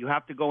about it. You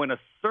have to go in a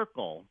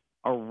circle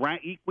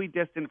around,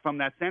 equidistant from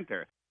that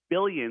center.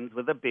 Billions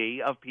with a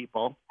B of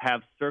people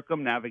have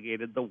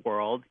circumnavigated the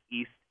world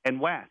east and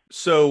west.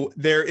 So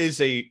there is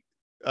a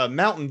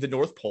mountain, the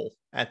North Pole,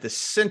 at the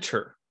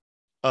center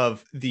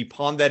of the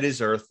pond that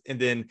is Earth, and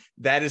then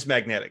that is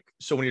magnetic.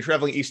 So when you're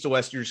traveling east to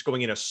west, you're just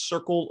going in a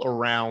circle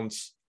around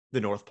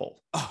the North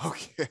Pole.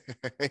 Okay.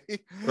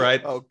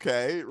 Right.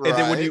 Okay. Right.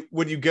 And then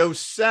when you go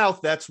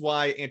south, that's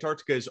why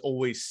Antarctica is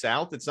always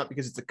south. It's not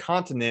because it's a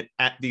continent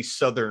at the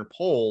southern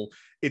pole.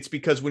 It's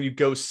because when you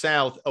go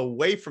south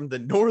away from the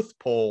North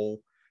Pole,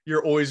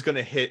 you're always going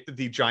to hit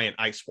the giant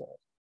ice wall.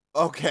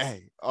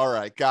 Okay. All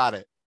right. Got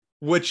it.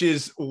 Which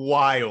is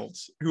wild.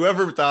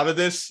 Whoever thought of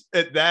this,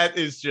 that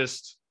is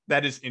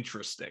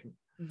interesting.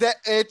 That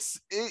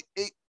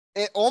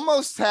it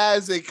almost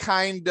has a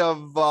kind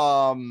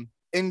of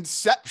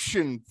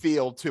Inception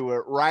feel to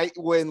it, right?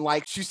 When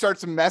she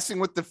starts messing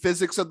with the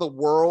physics of the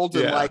world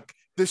and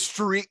the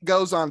street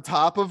goes on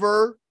top of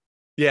her.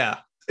 Yeah.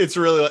 It's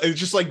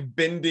just like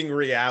bending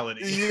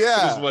reality.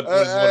 Yeah, is what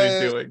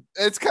he's doing.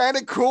 It's kind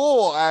of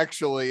cool,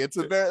 actually. It's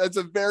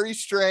a very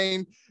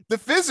strange. The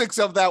physics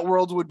of that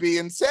world would be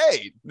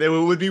insane. It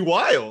would be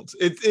wild.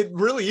 It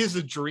really is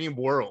a dream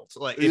world.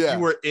 Like if you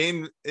were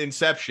in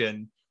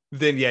Inception,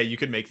 then you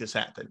could make this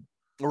happen.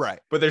 Right.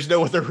 But there's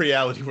no other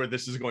reality where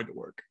this is going to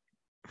work.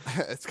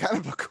 It's kind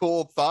of a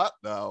cool thought,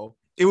 though.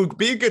 It would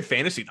be a good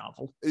fantasy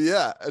novel.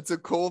 Yeah, it's a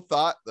cool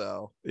thought,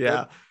 though.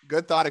 Yeah.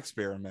 Good thought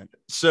experiment.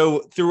 So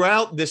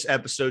throughout this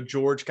episode,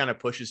 George kind of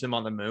pushes him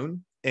on the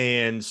moon,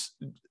 and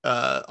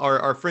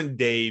our friend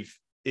Dave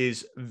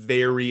is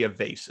very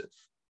evasive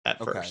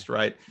at first,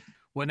 right?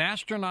 When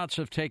astronauts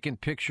have taken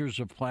pictures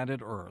of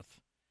planet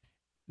Earth,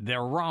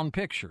 they're round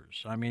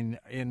pictures. I mean,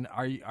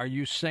 are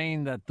you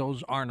saying that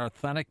those aren't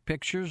authentic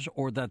pictures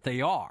or that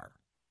they are?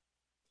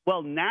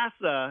 Well,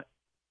 NASA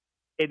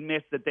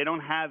admits that they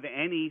don't have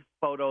any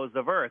photos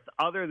of Earth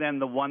other than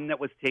the one that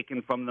was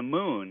taken from the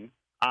moon.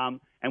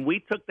 And we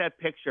took that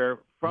picture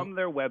from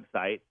their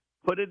website,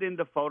 put it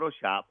into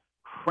Photoshop,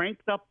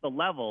 cranked up the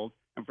levels,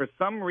 and for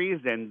some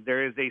reason,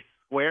 there is a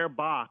square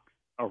box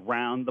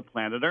around the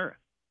planet Earth.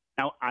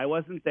 Now, I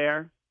wasn't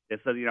there.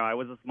 I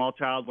was a small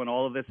child when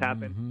all of this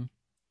happened. Mm-hmm.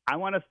 I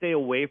want to stay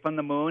away from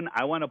the moon.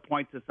 I want to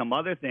point to some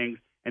other things,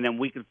 and then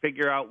we can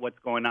figure out what's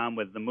going on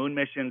with the moon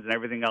missions and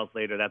everything else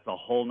later. That's a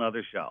whole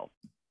nother show.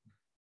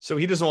 So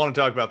he doesn't want to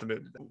talk about the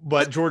moon,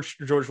 but George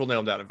will nail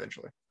him down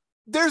eventually.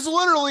 There's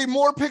literally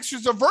more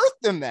pictures of Earth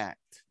than that.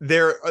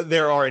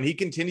 There are, and he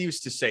continues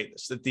to say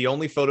this, that the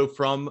only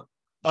photograph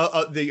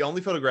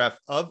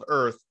of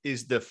Earth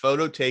is the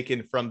photo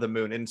taken from the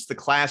moon, and it's the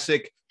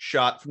classic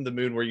shot from the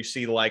moon where you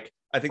see, like,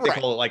 I think they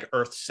call it like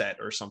Earth set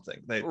or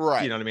something.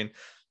 Right. You know what I mean?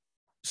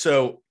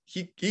 So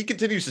he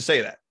continues to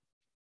say that.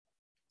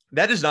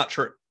 That is not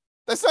true.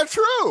 That's not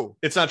true.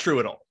 It's not true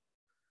at all.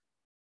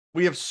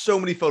 We have so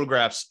many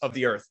photographs of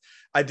the Earth.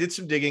 I did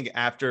some digging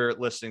after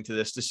listening to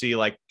this to see,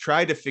 like,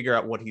 try to figure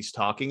out what he's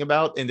talking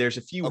about. And there's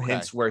a few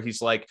hints where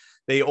he's like,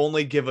 they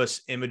only give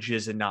us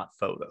images and not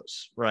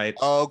photos, right?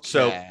 Okay.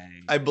 So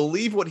I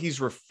believe what he's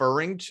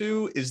referring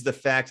to is the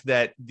fact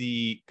that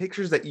the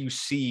pictures that you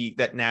see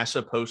that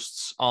NASA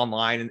posts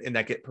online and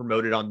that get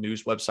promoted on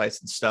news websites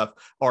and stuff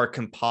are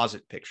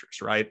composite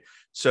pictures, right?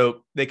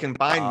 So they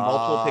combine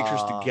multiple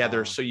pictures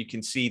together so you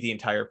can see the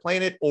entire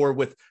planet, or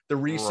with the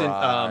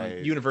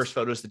recent universe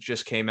photos that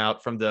just came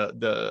out from the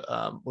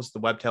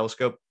Webb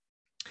telescope.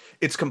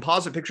 It's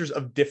composite pictures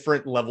of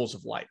different levels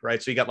of light,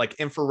 right? So you got like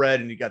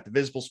infrared, and you got the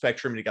visible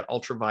spectrum, and you got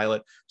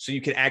ultraviolet, so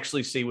you can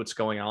actually see what's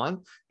going on.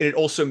 And it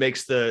also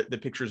makes the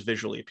pictures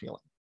visually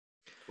appealing.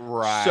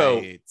 Right.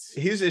 So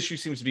his issue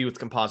seems to be with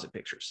composite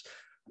pictures,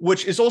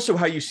 which is also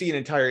how you see an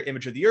entire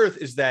image of the Earth,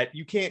 is that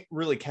you can't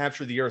really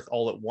capture the Earth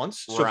all at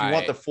once. So if you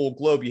want the full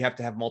globe, you have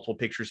to have multiple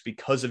pictures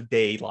because of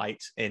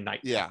daylight and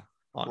night. Yeah.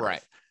 Right.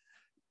 Earth.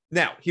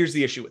 Now, here's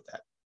the issue with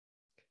that.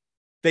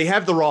 They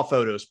have the raw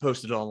photos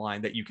posted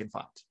online that you can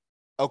find.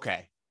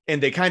 Okay.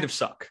 And they kind of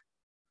suck.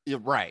 You're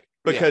right.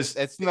 Because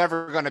it's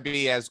never going to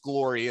be as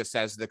glorious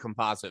as the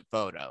composite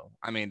photo.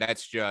 I mean,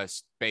 that's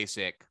just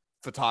basic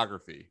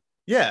photography.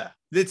 Yeah.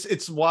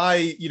 It's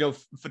why,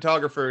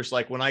 photographers,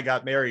 like when I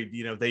got married,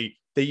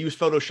 they use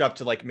Photoshop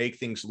to like make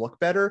things look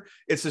better.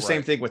 It's the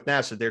same thing with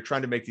NASA. They're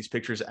trying to make these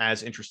pictures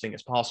as interesting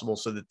as possible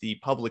so that the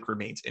public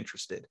remains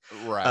interested.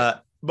 Right.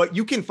 But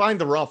you can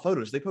find the raw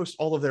photos. They post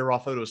all of their raw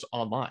photos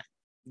online.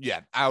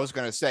 Yeah, I was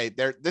going to say,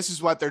 this is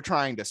what they're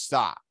trying to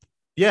stop.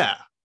 Yeah,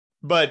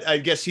 but I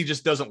guess he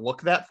just doesn't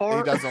look that far.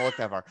 He doesn't look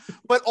that far.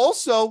 But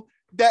also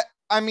that,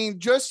 I mean,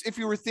 just if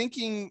you were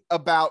thinking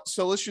about,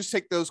 so let's just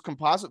take those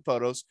composite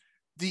photos.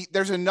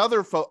 There's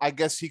another photo. I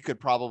guess he could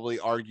probably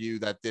argue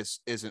that this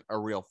isn't a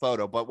real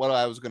photo. But what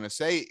I was going to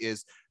say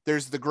is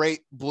there's the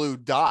great blue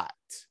dot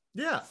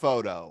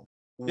photo.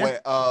 Yeah.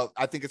 Where,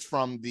 I think it's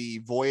from the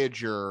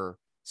Voyager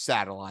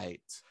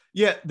satellite.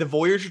 Yeah, the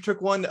Voyager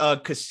took one.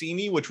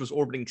 Cassini, which was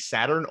orbiting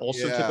Saturn,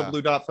 also took a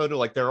blue dot photo.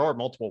 Like, there are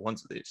multiple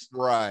ones of these.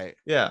 Right.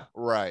 Yeah.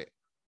 Right.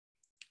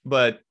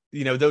 But,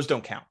 those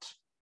don't count.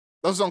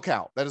 Those don't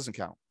count. That doesn't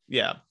count.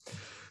 Yeah.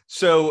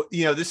 So,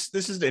 this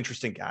is an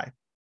interesting guy.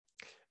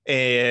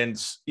 And,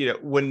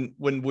 when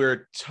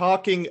we're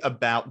talking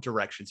about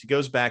directions, he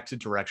goes back to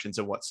directions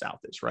and what south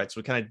is, right? So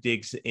it kind of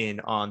digs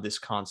in on this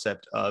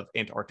concept of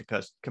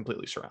Antarctica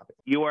completely surrounded.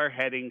 You are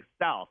heading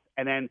south.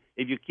 And then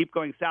if you keep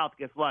going south,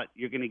 guess what?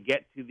 You're going to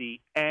get to the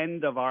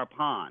end of our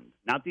pond,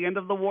 not the end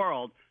of the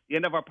world, the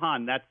end of our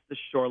pond. That's the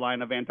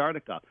shoreline of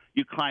Antarctica.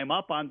 You climb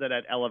up onto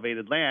that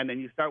elevated land and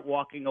you start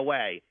walking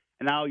away.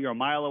 And now you're a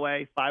mile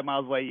away, 5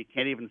 miles away. You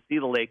can't even see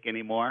the lake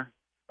anymore.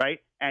 Right?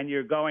 And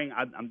you're going,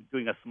 I'm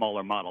doing a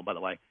smaller model, by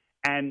the way.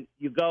 And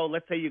you go,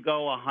 let's say you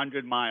go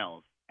 100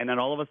 miles, and then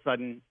all of a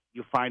sudden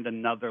you find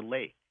another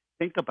lake.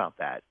 Think about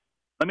that.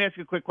 Let me ask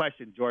you a quick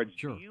question, George.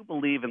 Sure. Do you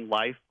believe in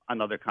life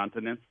on other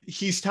continents?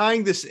 He's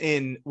tying this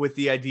in with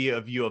the idea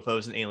of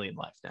UFOs and alien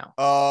life now.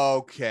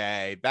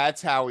 Okay.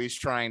 That's how he's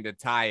trying to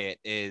tie it,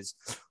 is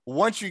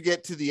once you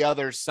get to the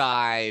other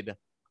side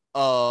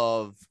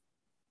of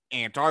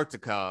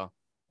Antarctica,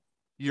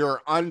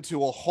 you're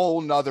onto a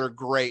whole nother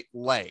Great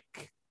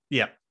Lake.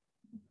 Yeah.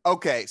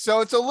 Okay, so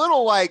it's a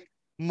little like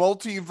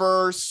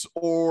multiverse,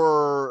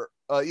 or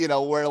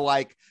where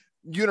like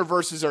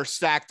universes are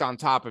stacked on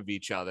top of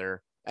each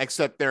other,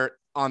 except they're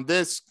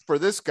for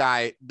this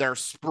guy, they're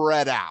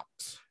spread out.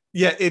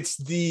 Yeah, it's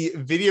the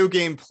video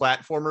game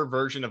platformer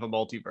version of a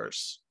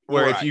multiverse,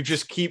 where if you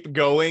just keep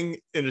going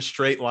in a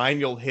straight line,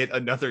 you'll hit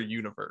another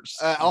universe.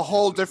 A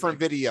whole different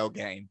video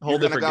game. You're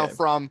gonna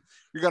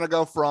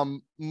go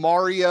from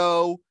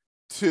Mario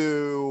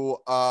to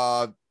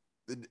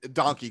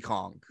Donkey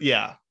Kong.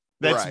 Yeah.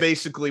 That's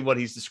basically what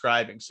he's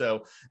describing.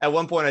 So at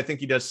one point, I think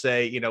he does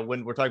say, you know,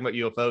 when we're talking about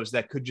UFOs,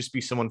 that could just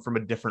be someone from a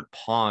different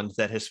pond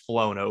that has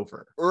flown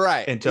over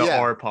into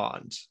our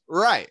pond.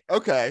 Right.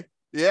 Okay.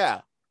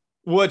 Yeah.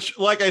 Which,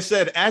 like I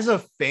said, as a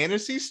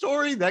fantasy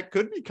story, that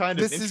could be kind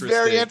of interesting. This is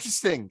very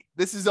interesting.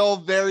 This is all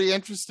very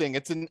interesting.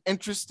 It's an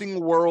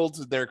interesting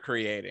world they're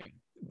creating.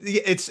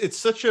 It's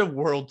such a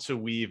world to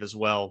weave as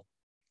well.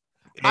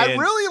 And I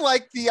really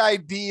like the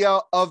idea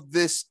of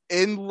this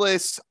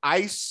endless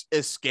ice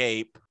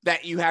escape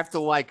that you have to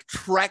like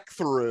trek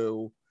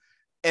through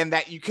and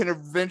that you can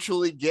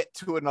eventually get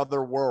to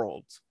another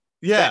world.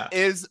 Yeah. That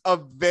is a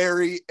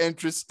very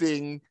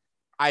interesting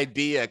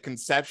idea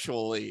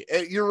conceptually.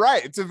 You're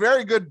right. It's a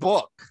very good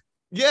book.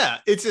 Yeah,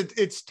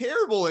 it's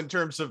terrible in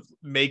terms of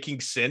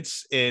making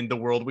sense in the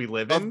world we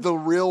live in. Of the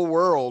real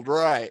world,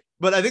 right.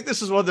 But I think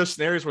this is one of those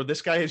scenarios where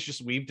this guy has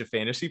just weaved a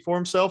fantasy for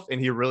himself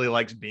and he really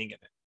likes being in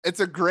it. It's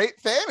a great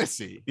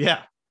fantasy.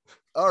 Yeah.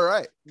 All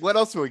right. What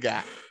else do we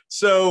got?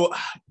 So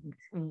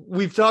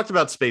we've talked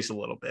about space a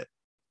little bit,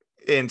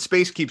 and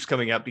space keeps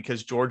coming up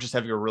because George is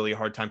having a really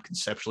hard time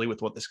conceptually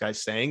with what this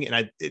guy's saying. And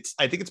I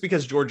think it's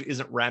because George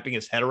isn't wrapping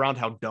his head around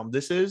how dumb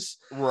this is.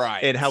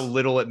 Right. And how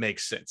little it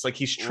makes sense. Like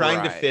he's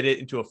trying to fit it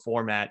into a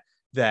format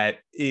that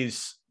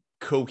is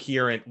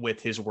coherent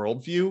with his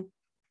worldview.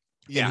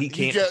 Yeah. And he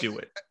can't do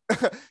it.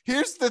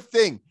 Here's the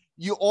thing.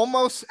 You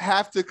almost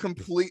have to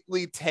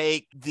completely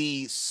take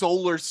the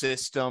solar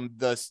system,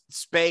 the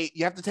space.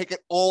 You have to take it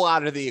all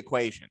out of the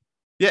equation.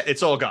 Yeah,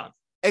 it's all gone.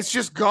 It's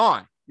just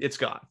gone. It's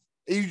gone.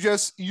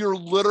 You're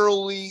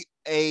literally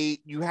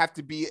you have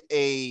to be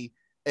a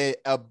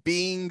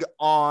being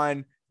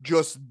on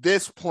just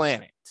this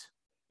planet.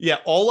 Yeah,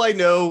 all I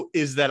know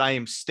is that I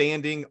am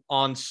standing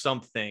on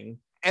something,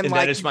 and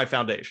like, that is my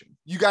foundation.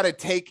 You got to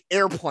take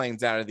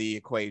airplanes out of the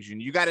equation.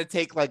 You got to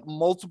take like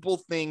multiple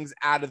things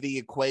out of the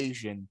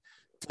equation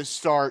to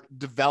start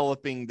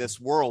developing this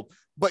world,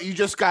 but you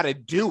just got to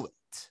do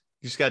it.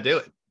 You just got to do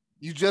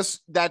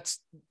it.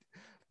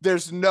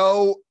 There's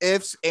no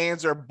ifs,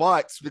 ands, or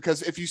buts,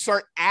 because if you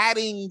start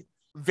adding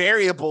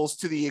variables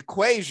to the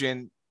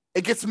equation,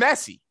 it gets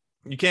messy.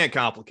 You can't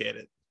complicate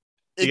it.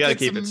 You got to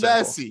keep it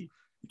messy.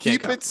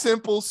 Keep it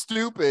simple,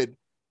 stupid.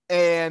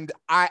 And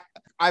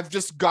I've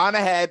just gone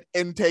ahead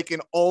and taken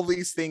all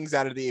these things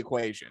out of the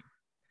equation.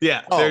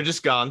 Yeah, they're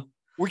just gone.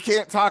 We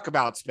can't talk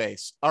about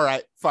space. All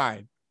right,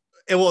 fine.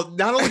 And well,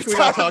 not only can we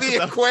not talk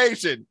about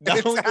equation,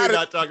 not only can we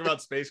not talk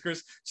about space,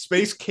 Chris,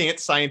 space can't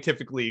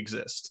scientifically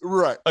exist,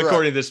 right?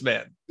 According to this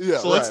man. Yeah.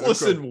 So let's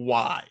listen.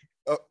 Why?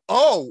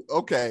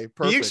 Okay.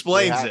 Perfect. He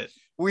explains it.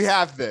 We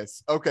have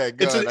this. Okay,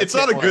 good. It's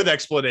not a good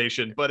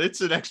explanation, but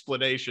it's an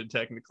explanation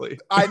technically.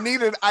 I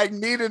need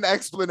an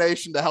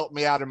explanation to help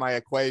me out in my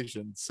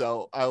equation,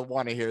 so I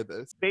want to hear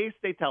this. Space,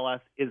 they tell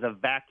us, is a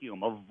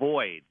vacuum, a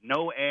void,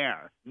 no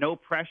air, no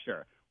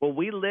pressure. Well,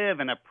 we live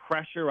in a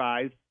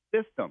pressurized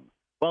system.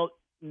 Well,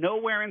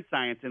 nowhere in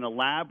science, in a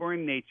lab or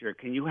in nature,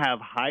 can you have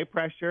high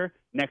pressure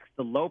next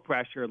to low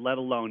pressure, let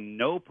alone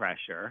no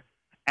pressure,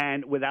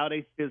 and without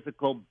a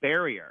physical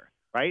barrier,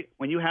 right?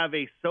 When you have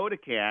a soda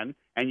can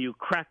and you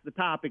crack the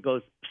top, it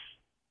goes,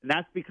 and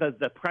that's because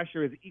the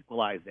pressure is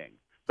equalizing.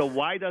 So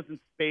why doesn't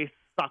space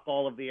suck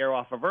all of the air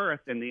off of Earth?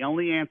 And the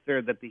only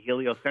answer that the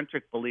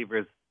heliocentric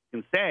believers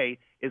can say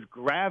is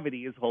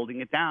gravity is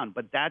holding it down.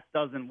 But that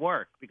doesn't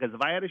work, because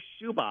if I had a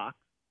shoebox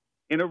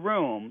in a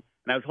room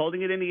and I was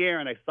holding it in the air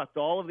and I sucked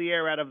all of the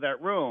air out of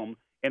that room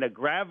in a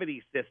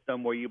gravity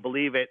system where you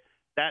believe it,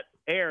 that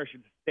air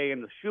should stay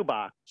in the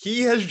shoebox.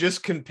 He has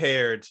just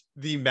compared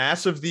the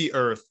mass of the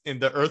Earth and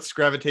the Earth's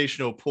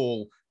gravitational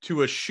pull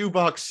to a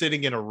shoebox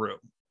sitting in a room.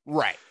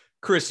 Right.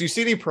 Chris, do you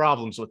see any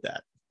problems with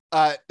that?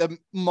 The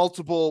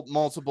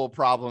multiple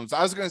problems.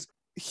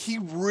 He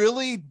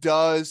really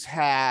does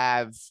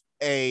have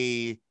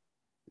a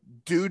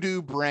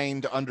doo-doo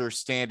brained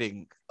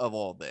understanding of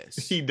all this.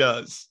 He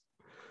does.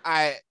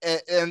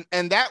 And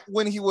that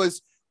when he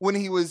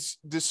was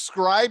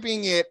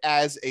describing it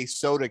as a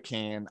soda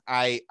can,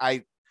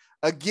 I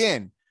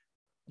again,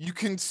 you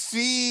can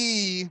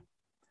see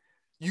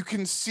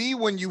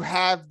when you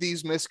have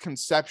these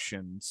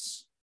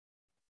misconceptions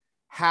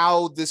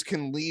how this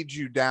can lead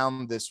you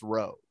down this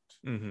road.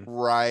 Mm-hmm.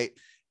 Right?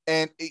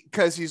 And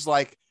because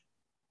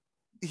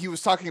he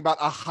was talking about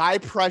a high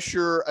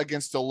pressure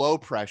against a low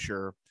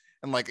pressure,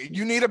 and like,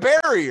 you need a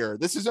barrier.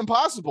 This is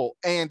impossible.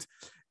 And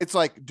it's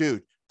like,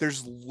 dude,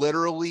 there's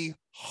literally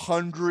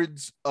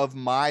hundreds of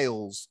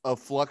miles of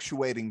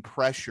fluctuating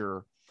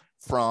pressure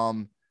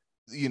from,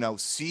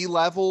 sea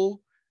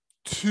level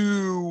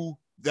to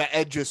the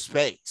edge of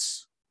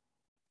space.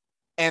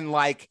 And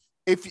like,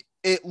 if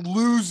it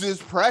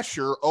loses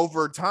pressure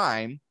over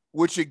time,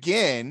 which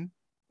again,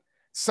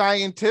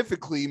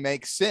 scientifically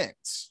makes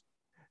sense.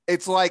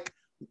 It's like,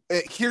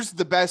 here's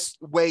the best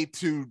way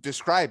to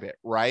describe it,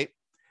 right?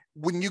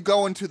 When you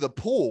go into the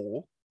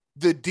pool,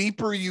 the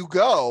deeper you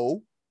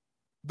go,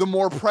 the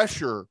more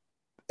pressure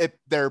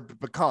there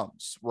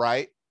becomes,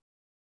 right?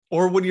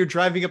 Or when you're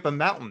driving up a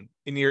mountain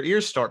and your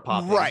ears start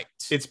popping. Right.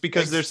 It's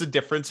because there's a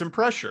difference in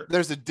pressure.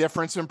 There's a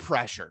difference in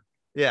pressure.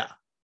 Yeah.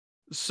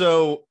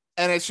 So,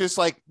 and it's just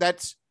like,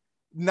 that's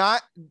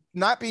not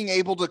being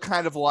able to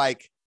kind of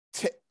like,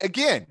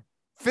 again,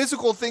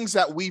 physical things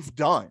that we've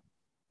done,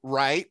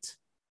 right?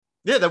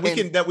 Yeah, that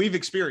we've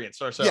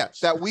experienced ourselves. Yeah,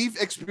 that we've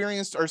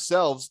experienced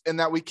ourselves, and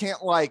that we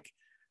can't like,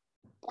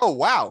 oh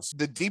wow. So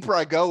the deeper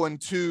I go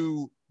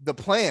into the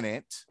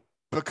planet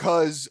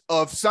because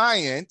of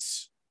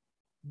science,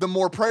 the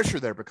more pressure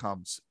there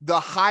becomes. The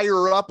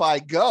higher up I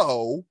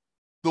go,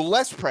 the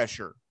less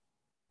pressure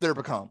there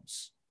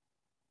becomes.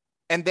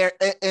 And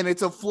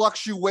it's a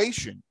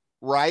fluctuation,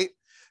 right?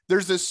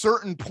 There's a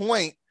certain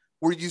point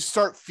where you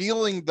start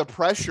feeling the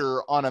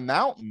pressure on a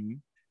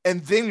mountain,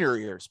 and then your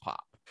ears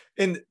pop.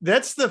 And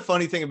that's the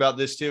funny thing about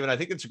this too. And I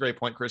think it's a great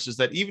point, Chris, is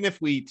that even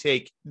if we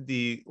take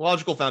the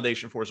logical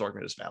foundation for his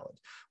argument as valid,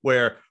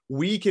 where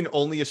we can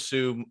only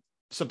assume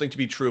something to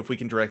be true if we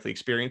can directly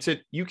experience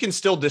it, you can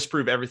still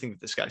disprove everything that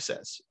this guy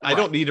says. Right. I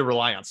don't need to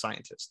rely on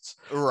scientists.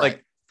 Right.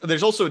 Like,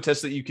 there's also a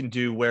test that you can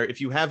do where if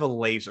you have a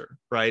laser,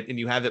 right, and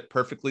you have it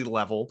perfectly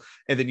level,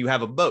 and then you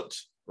have a boat,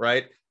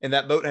 right, and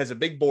that boat has a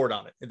big board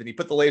on it, and then you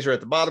put the laser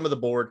at the bottom of the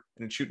board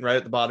and it's shooting right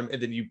at the bottom,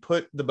 and then you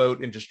put the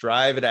boat and just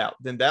drive it out,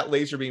 then that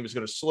laser beam is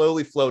going to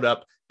slowly float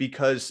up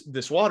because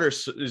this water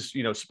is,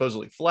 you know,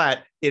 supposedly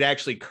flat. It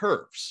actually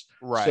curves.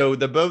 Right. So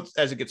the boat,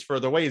 as it gets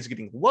further away, is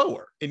getting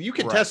lower, and you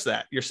can test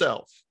that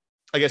yourself.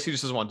 I guess he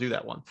just doesn't want to do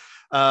that one.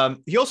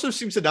 He also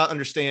seems to not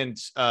understand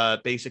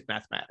basic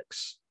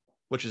mathematics,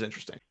 which is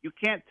interesting. You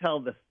can't tell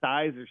the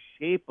size or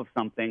shape of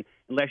something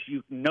unless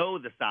you know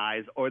the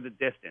size or the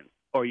distance,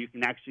 or you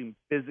can actually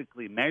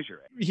physically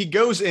measure it. He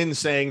goes in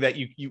saying that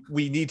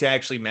we need to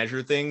actually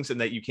measure things and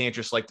that you can't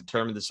just like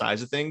determine the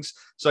size of things.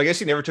 So I guess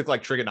he never took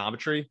like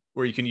trigonometry,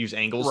 where you can use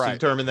angles to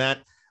determine that.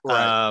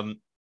 Right.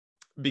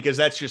 Because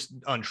that's just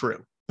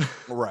untrue.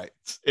 Right.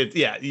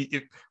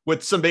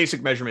 With some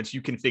basic measurements,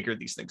 you can figure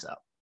these things out.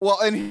 Well,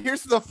 and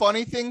here's the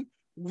funny thing.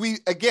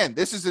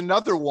 This is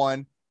another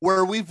one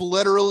where we've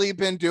literally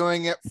been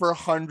doing it for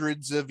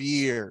hundreds of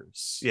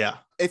years. Yeah.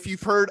 If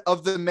you've heard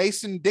of the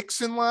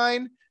Mason-Dixon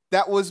line,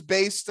 that was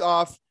based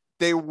off,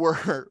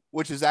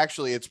 which is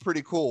actually, it's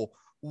pretty cool.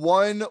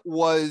 One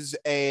was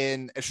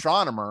an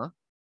astronomer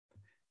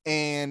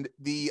and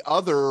the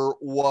other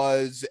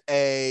was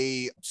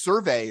a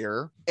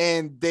surveyor,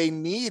 and they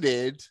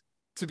needed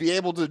to be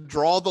able to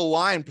draw the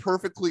line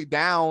perfectly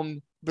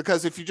down,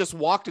 because if you just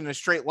walked in a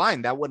straight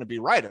line, that wouldn't be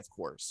right, of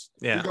course.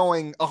 Yeah. You're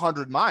going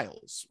 100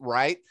 miles,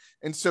 right?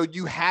 And so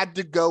you had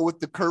to go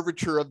with the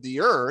curvature of the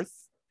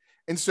earth.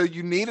 And so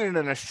you needed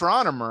an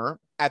astronomer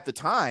at the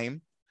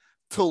time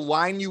to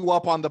line you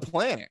up on the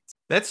planet.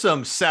 That's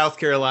some South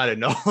Carolina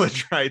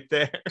knowledge right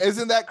there.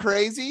 Isn't that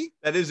crazy?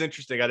 That is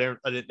interesting. I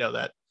didn't know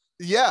that.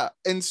 Yeah.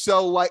 And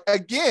so, like,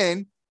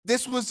 again,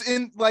 this was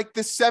in like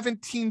the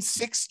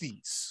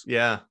 1760s.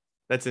 Yeah,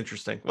 that's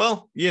interesting.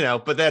 Well, you know,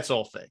 but that's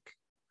all fake.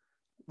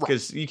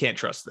 Because you can't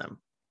trust them.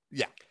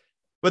 Yeah.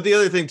 But the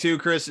other thing too,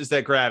 Chris, is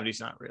that gravity's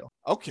not real.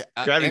 Okay.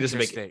 Gravity doesn't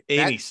make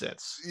any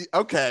sense.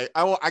 Okay.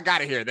 I got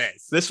to hear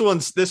this. This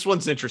one's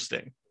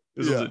interesting.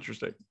 This one's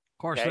interesting. Of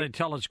course, they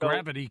tell us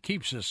gravity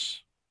keeps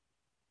us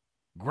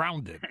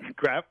grounded.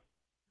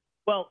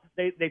 Well,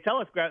 they tell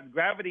us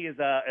gravity is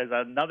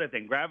another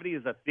thing. Gravity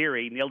is a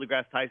theory. Neil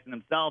deGrasse Tyson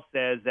himself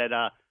says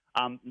that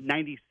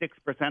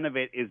 96% of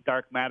it is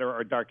dark matter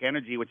or dark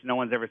energy, which no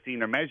one's ever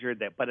seen or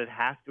measured, but it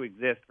has to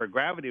exist for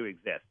gravity to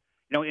exist.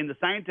 You know, in the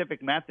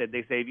scientific method,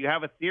 they say if you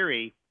have a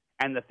theory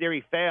and the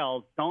theory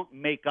fails, don't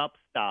make up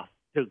stuff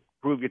to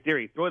prove your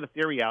theory. Throw the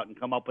theory out and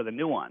come up with a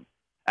new one.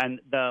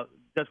 And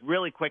just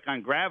really quick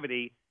on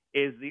gravity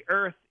is the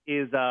Earth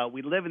is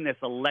we live in this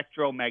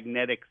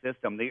electromagnetic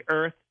system. The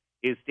Earth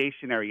is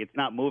stationary. It's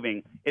not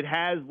moving. It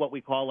has what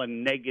we call a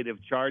negative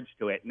charge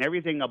to it. And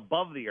everything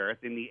above the Earth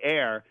in the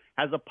air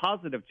has a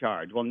positive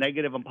charge. Well,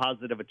 negative and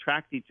positive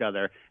attract each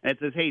other. And it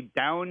says, hey,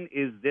 down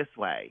is this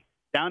way.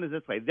 Down is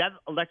this way. That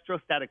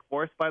electrostatic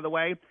force, by the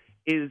way,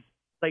 is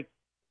like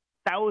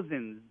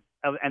thousands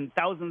of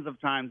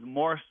times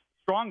more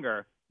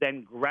stronger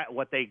than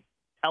what they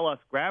tell us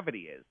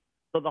gravity is.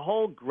 So the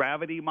whole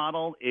gravity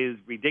model is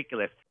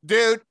ridiculous.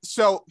 Dude,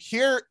 so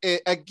here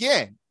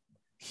again,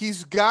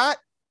 he's got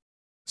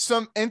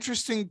some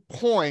interesting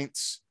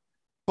points,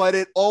 but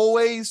it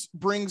always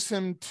brings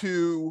him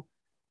to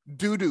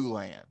doo-doo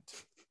land.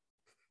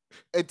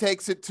 It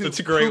takes it to... That's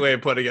a great way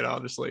of putting it,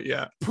 honestly.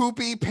 Yeah.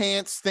 Poopy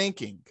pants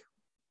thinking.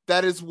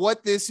 That is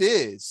what this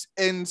is.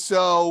 And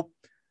so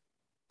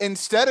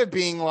instead of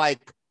being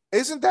like,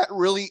 isn't that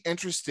really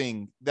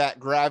interesting that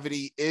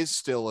gravity is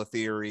still a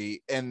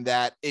theory and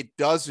that it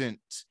doesn't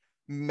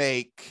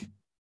make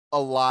a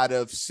lot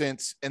of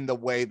sense in the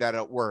way that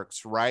it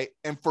works, right?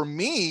 And for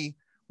me,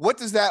 what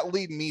does that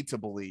lead me to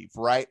believe,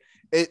 right?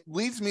 It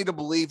leads me to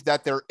believe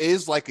that there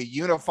is like a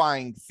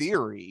unifying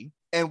theory,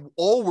 and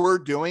all we're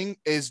doing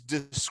is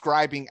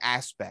describing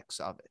aspects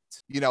of it.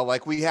 You know,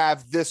 like we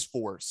have this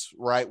force,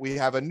 right? We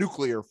have a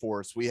nuclear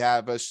force. We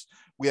have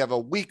a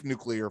weak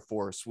nuclear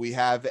force. We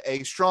have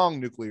a strong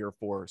nuclear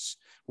force.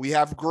 We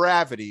have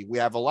gravity. We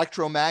have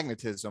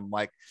electromagnetism.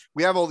 Like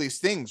we have all these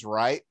things,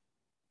 right?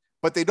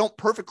 but they don't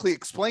perfectly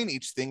explain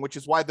each thing, which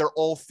is why they're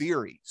all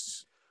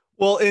theories.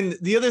 Well, and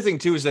the other thing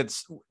too is that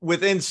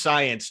within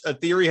science, a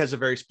theory has a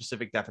very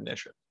specific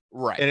definition.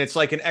 Right. And it's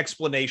like an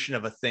explanation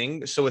of a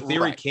thing. So a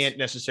theory Right. can't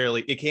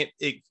necessarily,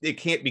 it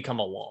can't become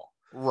a law.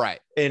 Right.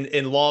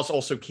 And laws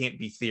also can't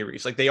be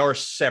theories. Like they are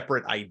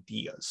separate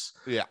ideas.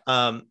 Yeah.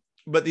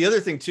 But the other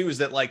thing too is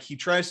that like he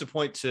tries to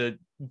point to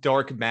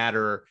dark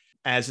matter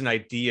as an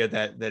idea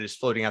that is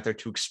floating out there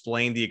to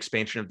explain the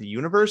expansion of the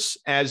universe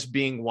as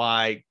being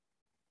why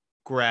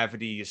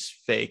gravity is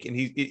fake. And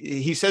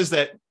he says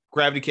that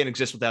gravity can't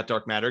exist without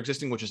dark matter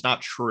existing, which is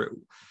not true.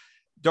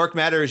 Dark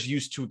matter is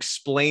used to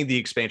explain the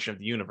expansion of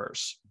the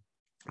universe,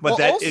 but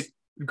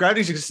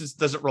gravity's existence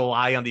doesn't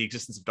rely on the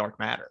existence of dark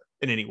matter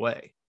in any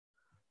way.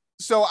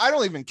 So I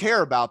don't even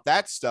care about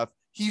that stuff.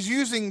 He's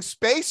using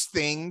space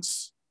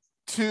things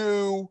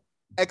to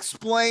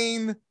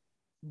explain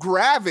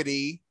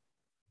gravity,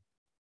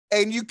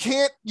 and you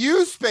can't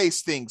use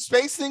space things.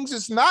 Space things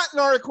is not in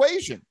our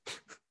equation.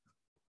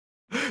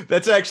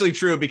 That's actually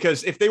true,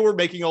 because if they were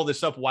making all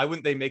this up, why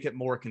wouldn't they make it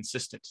more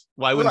consistent?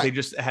 Why wouldn't they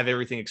just have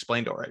everything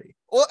explained already?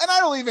 Well, and I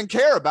don't even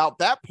care about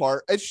that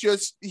part. It's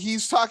just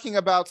he's talking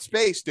about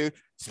space, dude.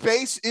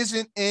 Space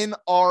isn't in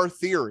our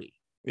theory.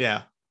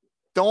 Yeah.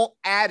 Don't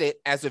add it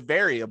as a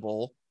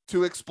variable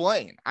to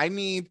explain. I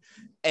need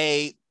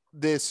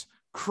this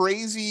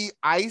crazy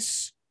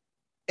ice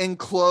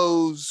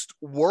enclosed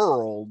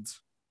world.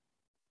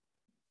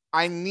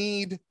 I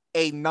need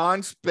a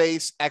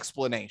non-space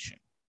explanation.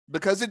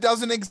 Because it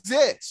doesn't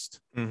exist.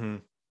 Mm-hmm.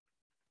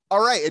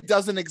 All right, it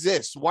doesn't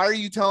exist. Why are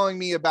you telling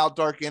me about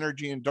dark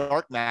energy and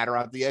dark matter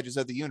at the edges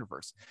of the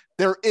universe?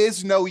 There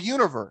is no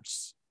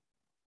universe.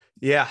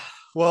 Yeah.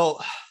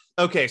 Well,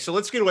 okay, so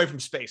let's get away from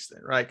space then,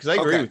 right? Because I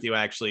agree with you.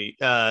 Actually,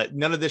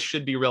 none of this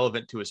should be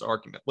relevant to his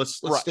argument. Let's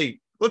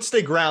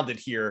stay grounded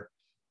here.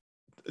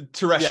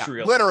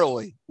 Terrestrial,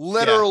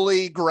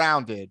 literally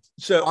grounded.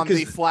 So on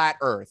the flat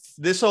Earth.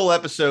 This whole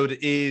episode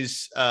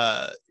is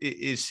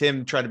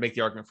him trying to make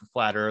the argument for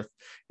flat Earth,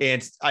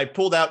 and I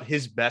pulled out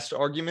his best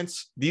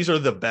arguments. These are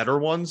the better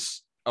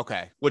ones.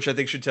 Okay, which I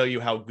think should tell you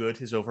how good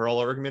his overall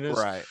argument is.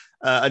 Right.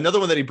 Another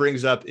one that he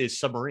brings up is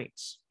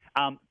submarines.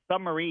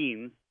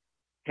 Submarines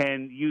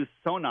can use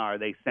sonar.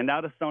 They send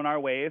out a sonar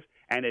wave,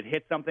 and it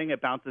hits something,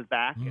 it bounces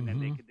back, and then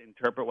they can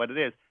interpret what it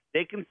is.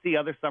 They can see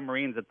other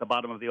submarines at the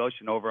bottom of the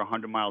ocean over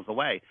 100 miles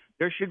away.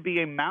 There should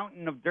be a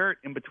mountain of dirt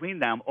in between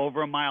them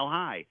over a mile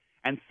high.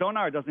 And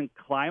sonar doesn't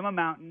climb a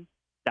mountain,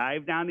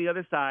 dive down the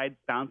other side,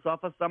 bounce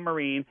off a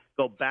submarine,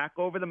 go back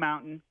over the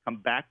mountain, come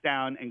back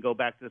down, and go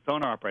back to the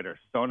sonar operator.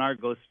 Sonar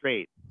goes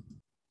straight.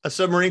 A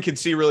submarine can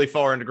see really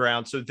far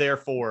underground, so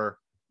therefore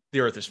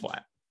the Earth is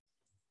flat.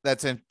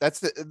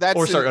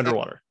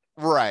 Underwater.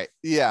 Right.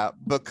 Yeah.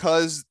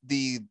 Because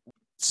the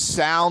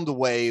sound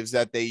waves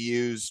that they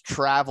use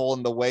travel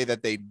in the way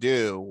that they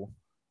do.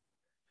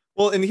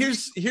 Well, and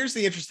here's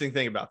the interesting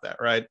thing about that,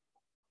 right?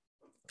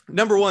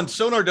 Number one,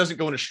 sonar doesn't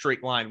go in a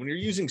straight line. When you're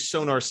using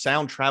sonar,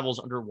 sound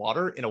travels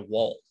underwater in a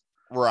wall.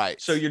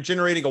 Right. So you're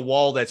generating a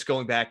wall that's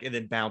going back and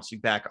then bouncing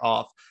back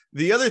off.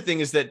 The other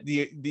thing is that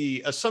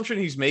the assumption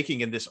he's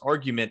making in this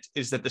argument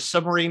is that the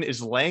submarine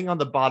is laying on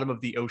the bottom of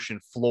the ocean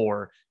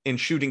floor and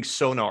shooting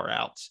sonar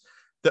out.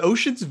 The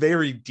ocean's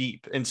very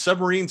deep, and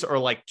submarines are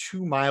like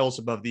 2 miles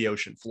above the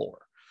ocean floor.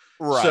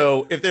 Right.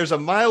 So if there's a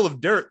mile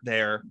of dirt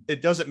there,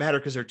 it doesn't matter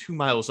because they're 2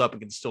 miles up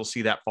and can still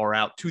see that far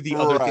out to the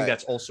other thing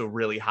that's also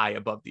really high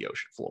above the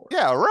ocean floor.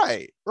 Yeah,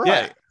 right.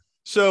 Yeah.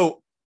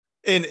 So,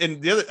 and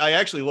the other, I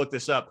actually looked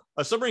this up.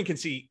 A submarine can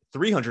see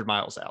 300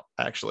 miles out,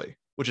 actually,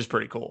 which is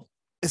pretty cool.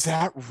 Is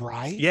that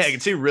right? Yeah, it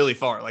can see really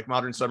far. Like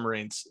modern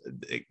submarines,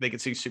 they can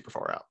see super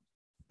far out.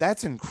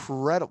 That's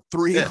incredible.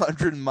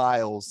 300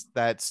 miles.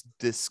 That's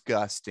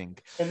disgusting.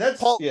 And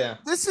that's Paul,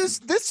 this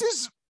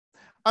is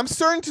I'm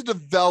starting to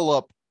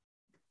develop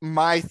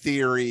my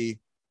theory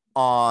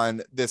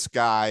on this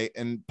guy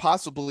and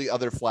possibly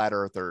other flat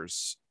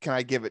earthers. Can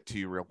I give it to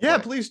you real quick? Yeah,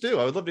 please do.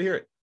 I would love to hear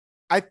it.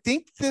 I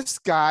think this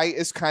guy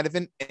is kind of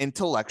an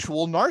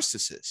intellectual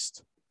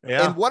narcissist.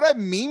 Yeah. And what I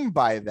mean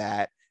by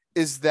that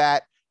is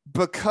that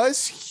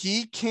because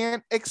he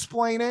can't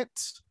explain it,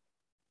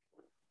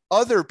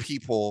 other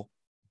people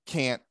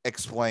can't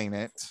explain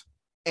it,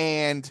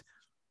 and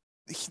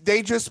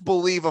they just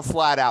believe a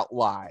flat out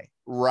lie,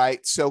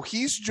 right? So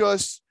he's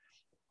just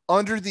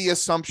under the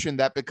assumption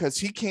that because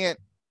he can't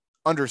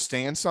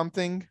understand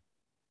something,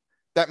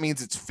 that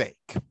means it's fake.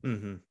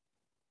 Mm-hmm.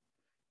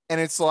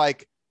 And it's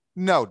like,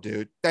 no,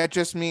 dude, that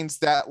just means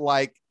that,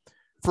 like,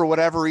 for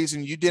whatever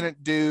reason, you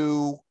didn't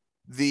do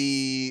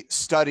the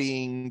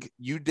studying,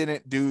 you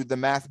didn't do the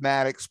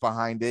mathematics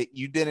behind it,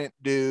 you didn't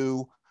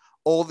do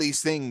all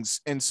these things.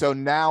 And so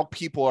now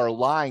people are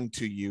lying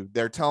to you.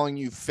 They're telling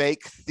you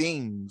fake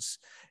things,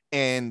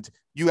 and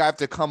you have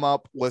to come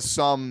up with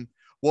some,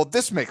 well,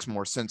 this makes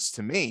more sense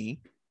to me.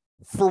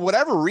 For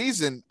whatever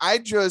reason,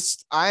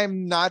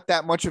 I'm not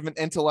that much of an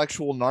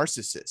intellectual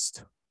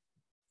narcissist.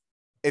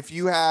 If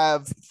you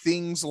have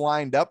things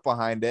lined up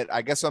behind it,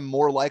 I guess I'm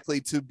more likely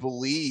to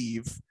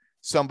believe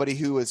somebody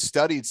who has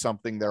studied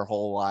something their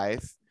whole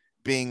life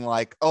being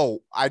like,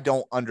 oh, I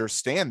don't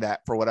understand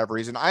that for whatever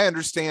reason. I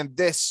understand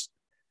this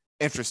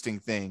interesting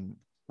thing,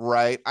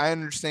 right? I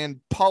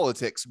understand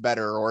politics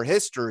better or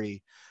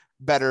history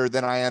better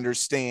than I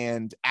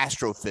understand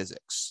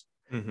astrophysics.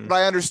 Mm-hmm. But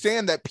I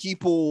understand that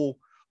people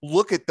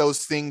look at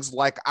those things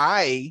like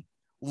I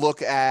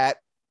look at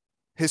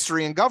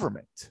history and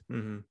government.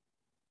 Mm-hmm.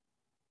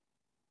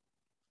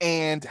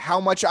 And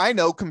how much I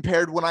know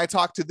compared when I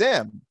talk to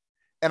them.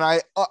 And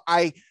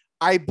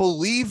I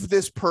believe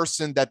this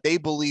person that they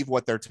believe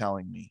what they're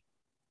telling me.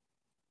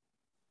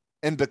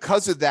 And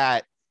because of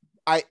that,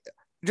 I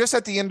just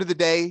at the end of the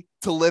day,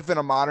 to live in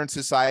a modern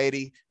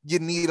society, you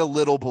need a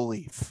little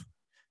belief.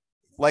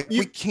 Like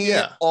we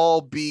can't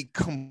all be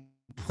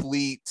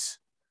complete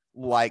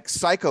like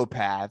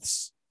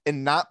psychopaths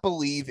and not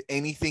believe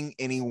anything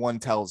anyone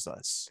tells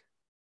us.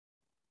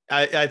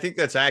 I think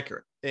that's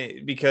accurate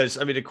because,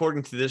 I mean,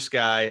 according to this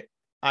guy,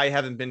 I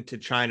haven't been to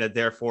China,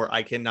 therefore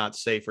I cannot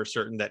say for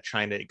certain that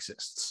China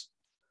exists.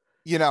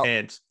 You know,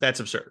 and that's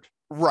absurd.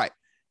 Right.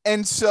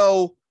 And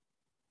so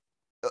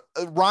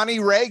Ronnie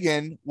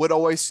Reagan would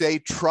always say,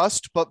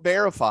 trust but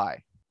verify.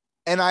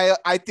 And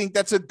I think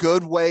that's a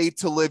good way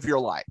to live your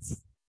life.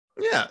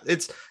 Yeah,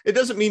 it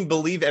doesn't mean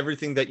believe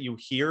everything that you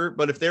hear,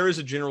 but if there is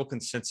a general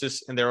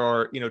consensus and there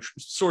are,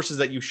 sources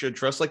that you should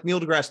trust, like Neil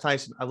deGrasse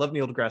Tyson. I love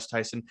Neil deGrasse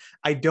Tyson.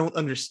 I don't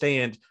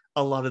understand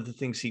a lot of the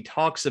things he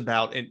talks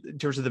about in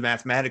terms of the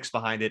mathematics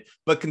behind it,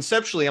 but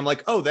conceptually I'm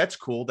like, oh, that's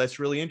cool. That's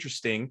really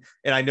interesting.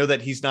 And I know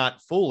that he's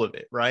not full of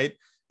it. Right.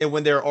 And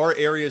when there are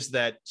areas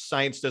that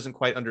science doesn't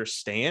quite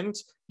understand,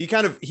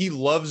 he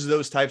loves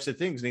those types of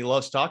things. And he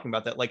loves talking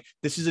about that. Like,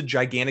 this is a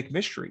gigantic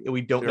mystery and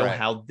we don't know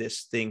how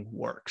this thing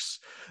works.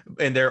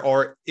 And there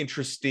are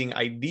interesting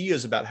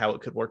ideas about how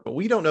it could work, but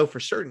we don't know for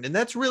certain. And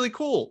that's really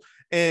cool.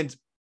 And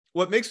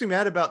what makes me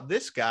mad about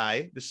this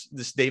guy,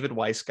 this David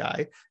Weiss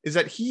guy, is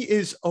that he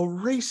is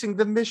erasing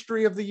the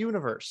mystery of the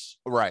universe.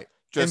 Right.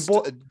 Just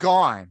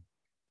gone.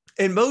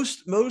 And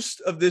most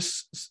of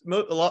this, a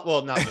lot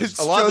of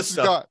the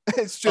stuff, gone.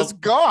 It's just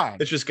gone.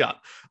 It's just gone.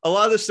 A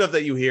lot of the stuff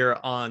that you hear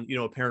on,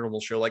 a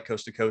paranormal show like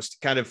Coast to Coast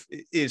kind of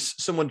is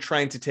someone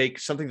trying to take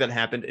something that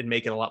happened and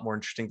make it a lot more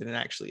interesting than it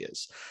actually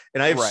is.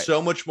 And I have so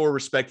much more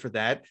respect for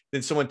that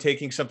than someone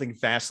taking something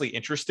vastly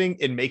interesting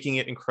and making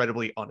it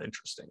incredibly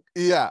uninteresting.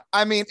 Yeah.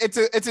 I mean, it's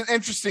an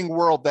interesting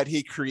world that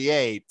he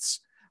creates,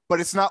 but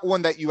it's not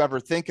one that you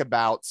ever think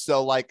about.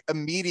 So like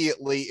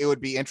immediately it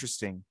would be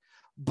interesting,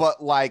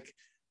 but like,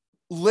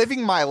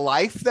 living my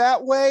life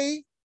that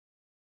way,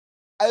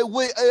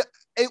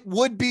 it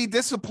would be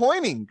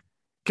disappointing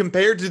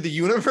compared to the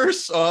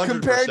universe, 100%.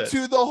 Compared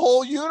to the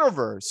whole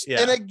universe.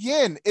 Yeah. And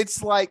again,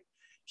 it's like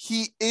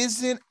he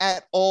isn't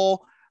at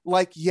all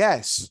like,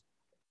 yes,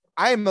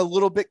 I am a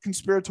little bit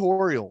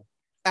conspiratorial.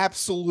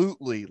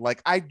 Absolutely.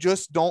 Like, I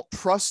just don't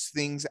trust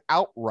things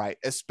outright,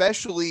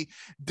 especially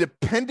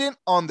dependent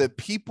on the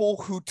people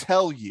who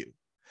tell you.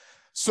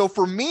 So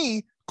for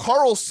me,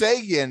 Carl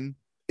Sagan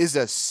is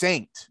a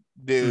saint.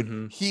 Dude,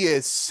 mm-hmm. He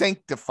is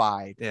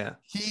sanctified. Yeah.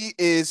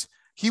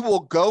 He will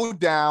go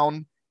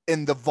down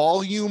in the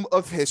volume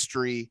of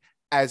history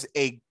as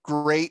a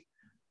great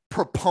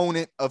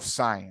proponent of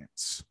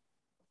science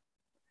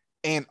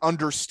and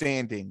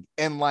understanding.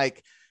 And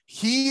like,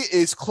 he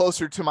is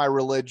closer to my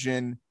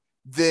religion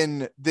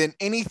than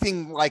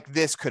anything like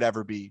this could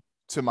ever be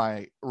to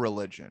my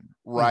religion.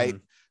 Right.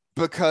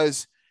 Mm-hmm.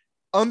 Because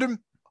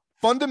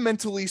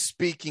fundamentally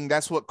speaking,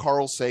 that's what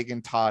Carl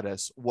Sagan taught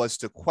us, was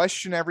to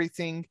question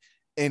everything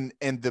and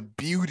the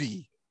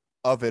beauty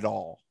of it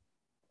all,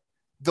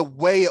 the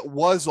way it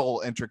was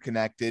all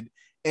interconnected.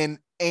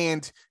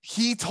 And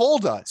he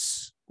told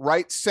us,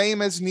 right,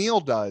 same as Neil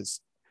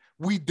does,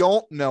 we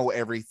don't know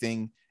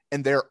everything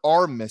and there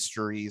are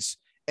mysteries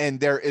and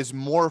there is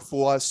more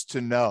for us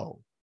to know.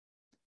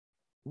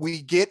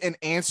 We get an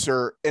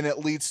answer and it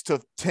leads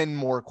to 10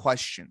 more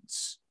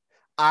questions.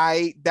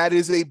 That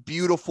is a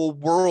beautiful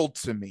world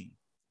to me.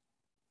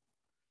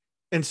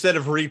 Instead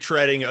of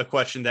retreading a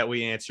question that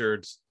we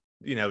answered,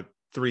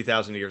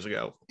 3,000 years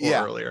ago or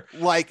earlier.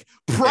 Like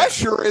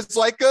pressure is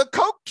like a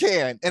Coke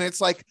can. And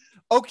it's like,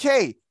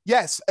 okay,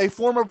 yes, a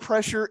form of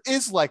pressure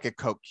is like a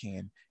Coke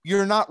can.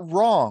 You're not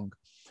wrong,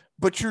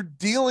 but you're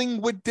dealing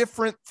with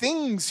different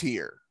things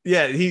here.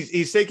 Yeah,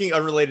 he's taking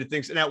unrelated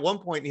things. And at one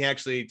point, he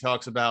actually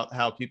talks about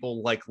how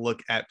people like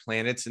look at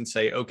planets and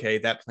say, okay,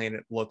 that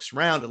planet looks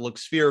round, it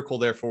looks spherical,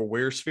 therefore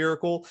we're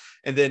spherical.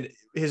 And then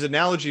his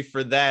analogy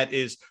for that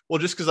is, well,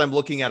 just because I'm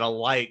looking at a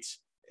light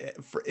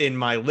in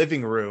my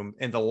living room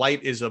and the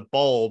light is a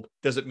bulb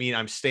doesn't mean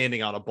I'm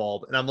standing on a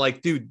bulb. And I'm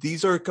like, dude,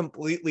 these are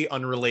completely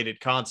unrelated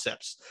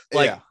concepts.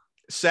 Like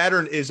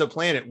Saturn is a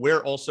planet.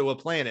 We're also a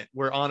planet.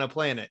 We're on a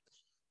planet.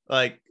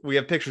 Like, we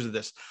have pictures of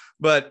this,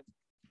 but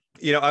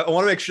I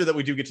want to make sure that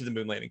we do get to the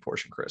moon landing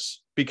portion,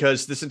 Chris,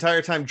 because this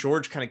entire time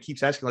George kind of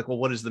keeps asking, like, well,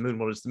 what is the moon?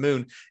 What is the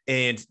moon?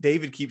 And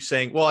David keeps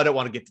saying, well, I don't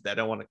want to get to that.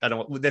 I don't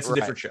want, that's a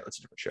different show. That's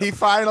a different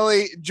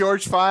show.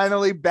 George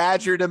finally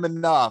badgered him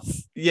enough.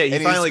 Yeah. He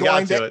finally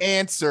got to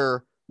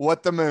answer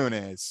what the moon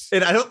is.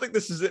 And I don't think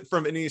this is it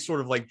from any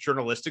sort of like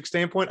journalistic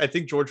standpoint. I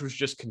think George was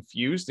just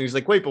confused. And he's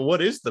like, wait, but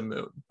what is the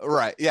moon?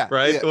 Right. Yeah.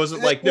 Right. Yeah. It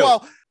wasn't like, no.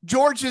 Well,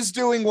 George is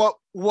doing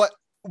what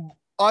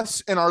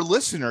us and our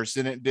listeners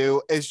didn't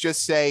do, is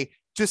just say,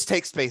 just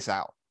take space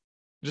out.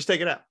 Just take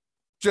it out.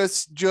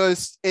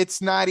 Just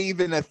it's not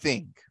even a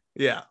thing.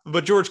 Yeah.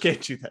 But George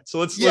can't do that. So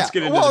let's get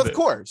into Well, it. of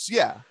course.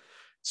 Yeah.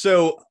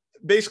 So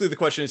basically the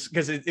question is,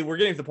 because we're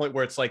getting to the point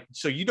where it's like,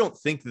 so you don't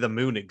think the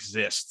moon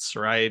exists,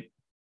 right?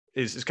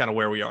 Is kind of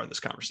where we are in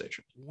this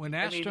conversation. When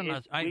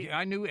astronauts,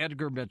 I knew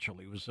Edgar Mitchell.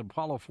 He was an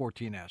Apollo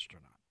 14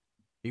 astronaut.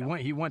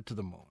 He went to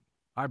the moon.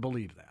 I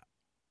believe that.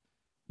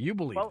 You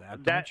believe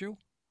that, don't you?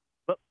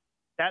 But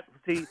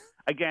see,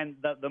 again,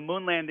 the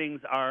moon landings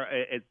are,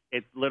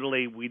 it's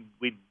literally, we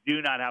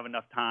do not have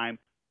enough time.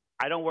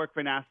 I don't work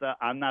for NASA.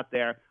 I'm not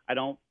there. I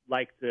don't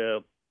like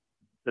to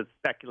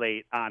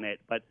speculate on it,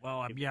 but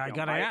I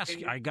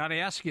gotta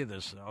ask you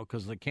this though,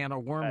 because the can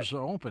of worms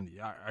are open.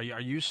 Are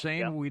you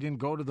saying we didn't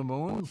go to the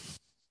moon?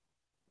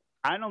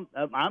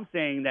 I'm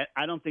saying that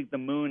I don't think the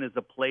moon is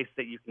a place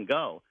that you can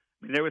go.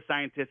 I mean, there were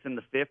scientists in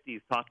the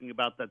 50s talking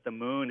about that the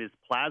moon is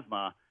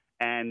plasma,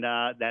 and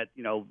that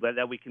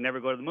we can never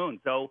go to the moon.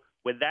 So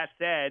with that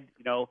said,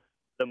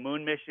 the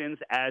moon missions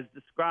as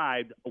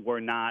described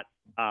were not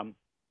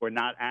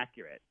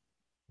accurate.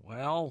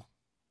 Well,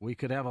 we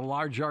could have a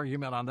large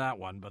argument on that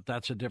one, but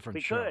that's a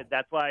different show. We could.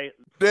 That's why.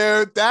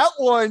 Dude, that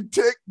one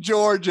ticked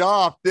George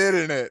off,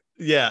 didn't it?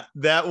 Yeah,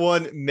 that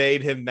one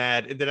made him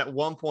mad. And then at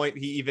one point,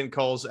 he even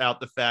calls out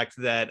the fact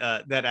that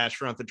that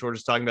astronaut that George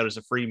is talking about is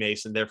a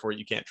Freemason, therefore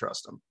you can't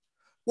trust him.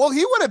 Well,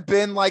 he would have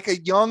been like a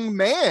young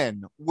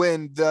man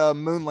when the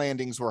moon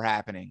landings were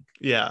happening.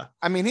 Yeah.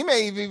 I mean, he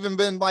may have even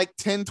been like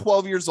 10,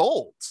 12 years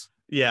old.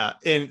 Yeah,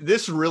 and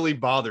this really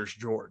bothers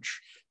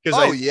George. Dude.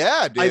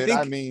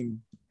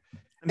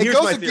 It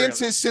goes against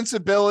his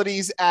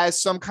sensibilities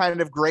as some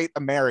kind of great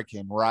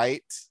American,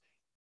 right?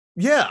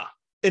 Yeah.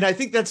 And I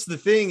think that's the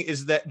thing,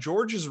 is that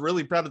George is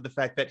really proud of the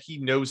fact that he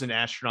knows an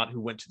astronaut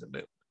who went to the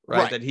moon,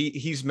 right? That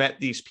he's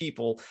met these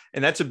people,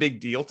 and that's a big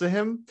deal to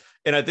him.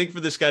 And I think for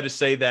this guy to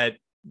say that,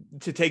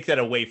 to take that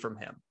away from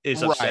him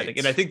is upsetting. Right.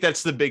 And I think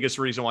that's the biggest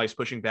reason why he's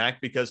pushing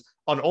back, because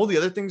on all the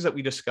other things that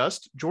we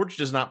discussed, George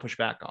does not push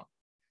back on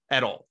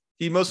at all.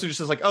 He mostly just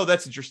says like, oh,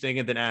 that's interesting,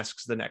 and then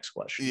asks the next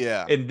question.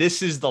 Yeah. And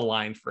this is the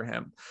line for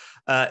him.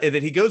 And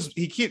then he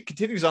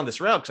continues on this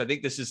route, because I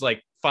think this is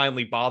like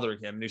finally bothering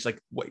him. And he's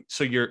like, wait,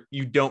 so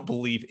you don't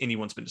believe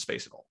anyone's been to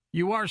space at all?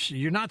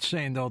 You're not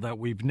saying, though, that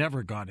we've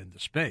never gone into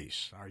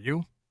space, are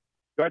you?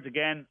 George,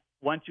 again,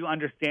 once you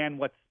understand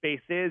what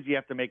space is, you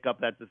have to make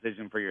up that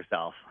decision for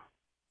yourself.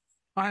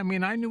 I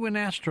mean, I knew an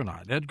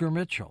astronaut, Edgar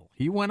Mitchell.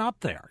 He went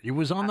up there. He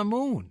was on the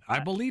moon. I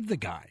believe the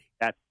guy.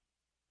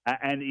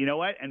 And you know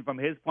what? And from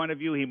his point of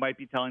view, he might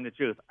be telling the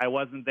truth. I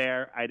wasn't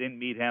there. I didn't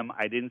meet him.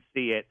 I didn't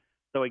see it.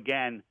 So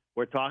again,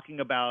 we're talking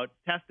about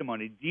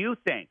testimony. Do you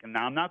think, and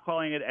now I'm not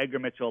calling it Edgar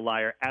Mitchell a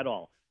liar at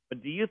all,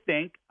 but do you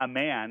think a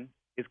man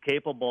is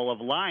capable of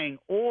lying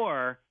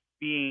or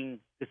being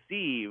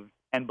deceived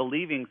and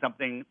believing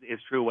something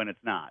is true when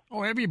it's not?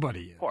 Oh,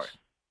 everybody is. Of course.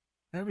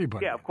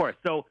 Everybody. Yeah, of course.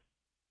 So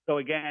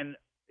again,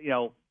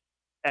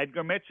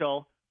 Edgar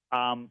Mitchell,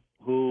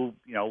 who,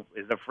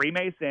 is a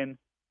Freemason,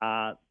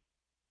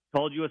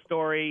 told you a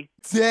story.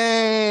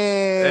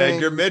 Dang.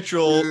 Edgar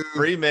Mitchell, dude.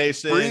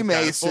 Freemason.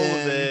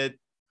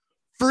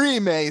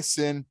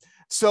 Freemason.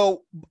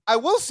 So I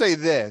will say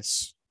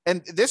this,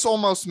 and this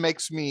almost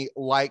makes me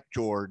like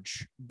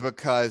George,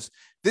 because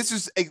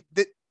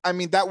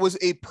that was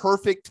a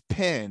perfect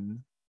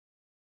pin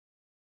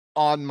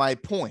on my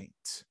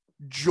point.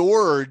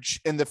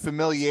 George and the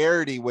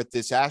familiarity with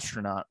this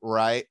astronaut,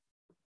 right?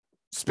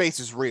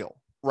 Space is real,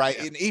 right?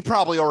 Yeah. And he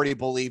probably already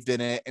believed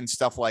in it and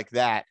stuff like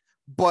that.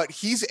 But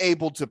he's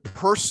able to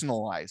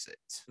personalize it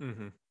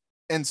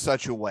in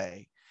such a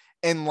way.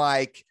 And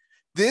like,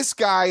 this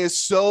guy is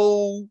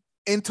so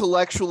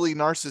intellectually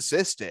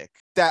narcissistic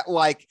that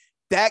like,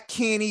 that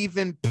can't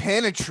even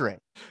penetrate.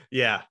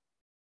 Yeah.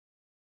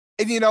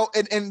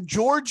 And, and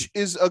George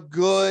is a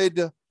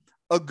good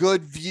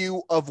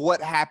view of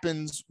what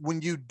happens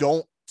when you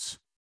don't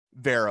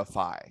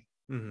verify,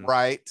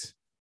 right?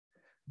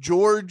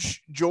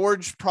 George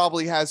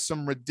probably has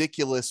some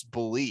ridiculous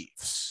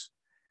beliefs.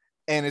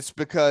 And it's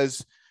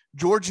because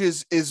George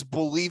is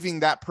believing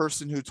that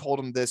person who told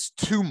him this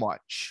too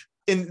much.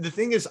 And the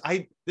thing is,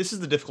 this is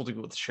the difficulty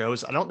with the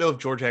shows. I don't know if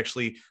George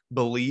actually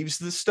believes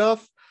this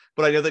stuff,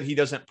 but I know that he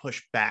doesn't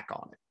push back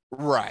on it.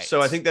 Right.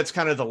 So I think that's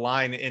kind of the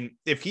line. And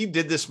if he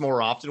did this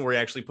more often, where he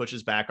actually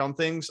pushes back on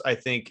things, I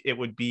think it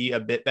would be a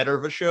bit better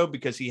of a show,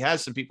 because he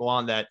has some people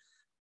on that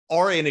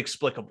are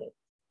inexplicable.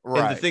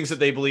 Right. And the things that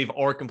they believe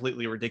are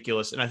completely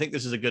ridiculous. And I think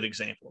this is a good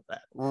example of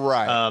that.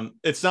 Right.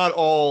 It's not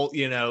all,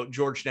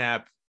 George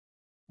Knapp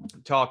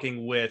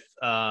talking with,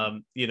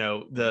 the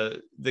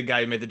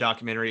guy who made the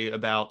documentary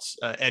about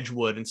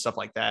Edgewood and stuff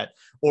like that.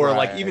 Or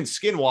like even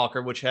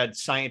Skinwalker, which had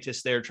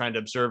scientists there trying to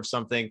observe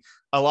something.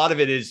 A lot of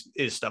it is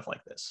stuff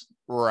like this.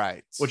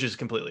 Right. Which is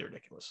completely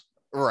ridiculous.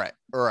 Right.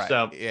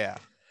 So, yeah.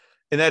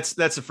 And that's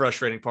the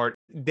frustrating part.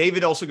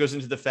 David also goes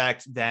into the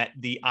fact that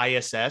the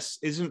ISS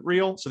isn't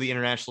real, so the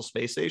International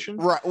Space Station.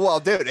 Right. Well,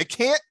 dude, it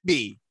can't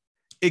be.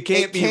 It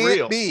can't be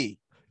real. Be.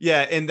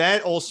 Yeah, and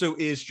that also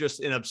is just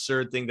an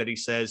absurd thing that he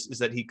says, is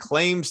that he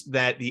claims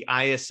that the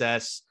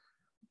ISS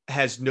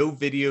has no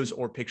videos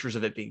or pictures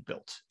of it being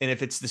built. And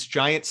if it's this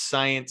giant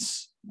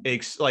science,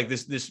 like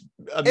this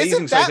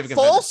amazing scientific event,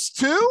 false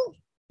too?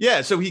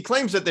 Yeah, so he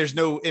claims that there's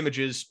no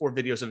images or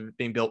videos of it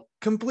being built.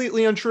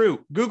 Completely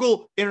untrue.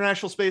 Google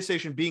International Space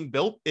Station being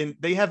built, and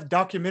they have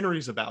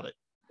documentaries about it.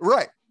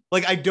 Right.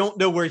 Like, I don't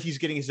know where he's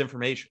getting his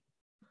information.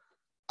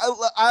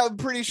 I'm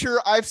pretty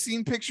sure I've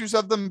seen pictures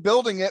of them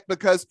building it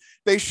because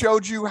they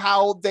showed you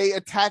how they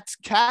attacked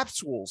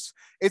capsules.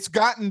 It's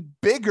gotten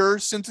bigger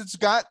since it's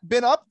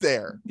been up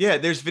there. Yeah,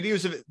 there's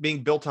videos of it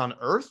being built on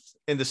Earth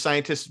and the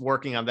scientists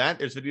working on that.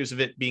 There's videos of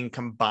it being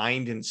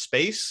combined in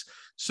space.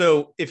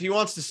 So if he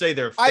wants to say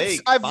they're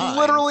fake, I've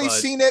literally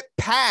seen it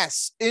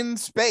pass in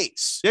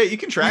space. Yeah, you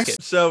can track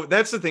it. So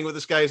that's the thing with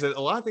this guy, is that a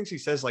lot of things he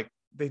says, like,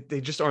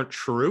 they just aren't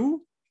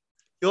true.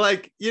 You're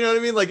like, you know what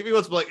I mean? Like, if he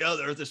wants to be like, oh,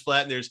 the Earth is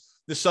flat and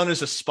the sun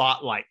is a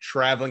spotlight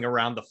traveling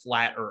around the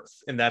flat Earth,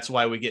 and that's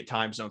why we get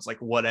time zones. Like,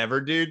 whatever,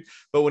 dude.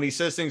 But when he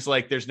says things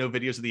like there's no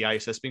videos of the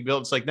ISS being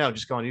built, it's like, no,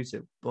 just go on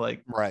YouTube.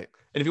 Like, right.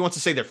 And if he wants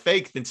to say they're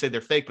fake, then say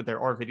they're fake, but there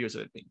are videos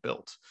of it being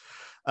built.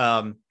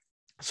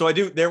 So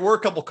there were a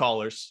couple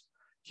callers.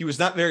 He was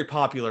not very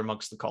popular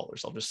amongst the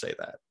callers. I'll just say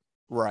that.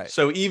 Right.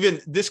 So even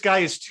this guy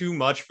is too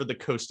much for the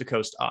coast to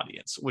coast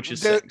audience, which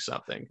is saying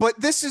something. But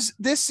this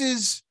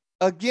is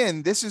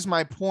again, this is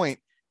my point.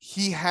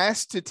 He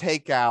has to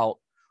take out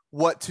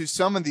what to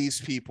some of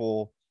these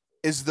people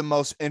is the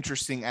most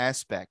interesting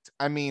aspect.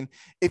 I mean,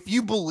 if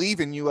you believe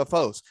in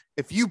UFOs,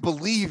 if you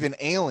believe in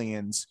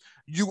aliens,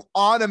 you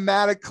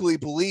automatically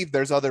believe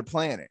there's other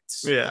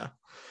planets. Yeah.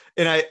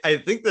 And I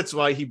think that's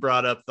why he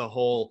brought up the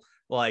whole,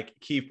 like,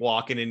 keep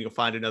walking and you'll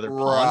find another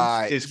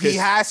pond. Right. He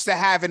has to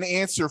have an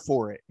answer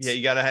for it. Yeah,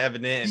 you got to have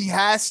an end. He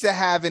has to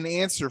have an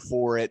answer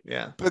for it.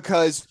 Yeah.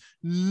 Because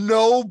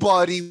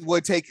nobody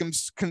would take him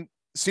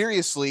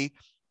seriously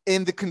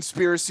in the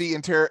conspiracy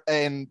and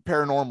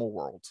paranormal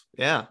world.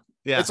 Yeah.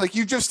 Yeah. It's like,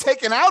 you've just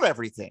taken out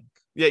everything.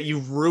 Yeah.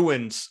 You've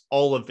ruined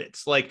all of it.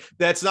 Like,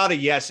 that's not a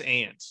yes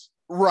and.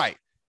 Right.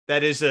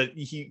 That is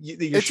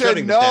you're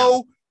shutting no.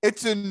 down.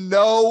 It's a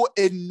no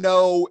and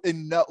no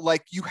and no.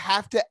 Like, you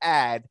have to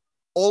add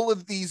all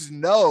of these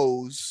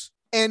no's,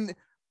 and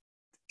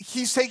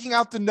he's taking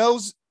out the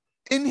no's.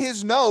 In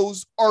his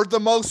no's are the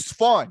most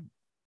fun.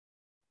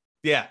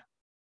 Yeah.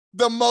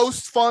 The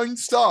most fun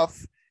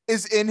stuff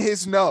is in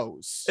his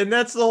nose. And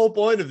that's the whole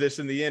point of this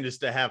in the end, is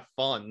to have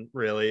fun,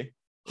 really.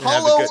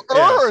 Hollow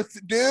Earth,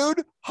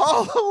 dude.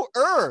 Hollow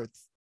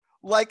Earth.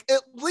 Like,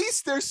 at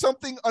least there's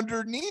something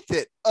underneath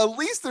it. At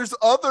least there's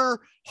other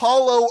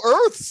hollow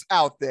Earths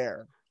out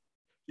there.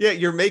 Yeah,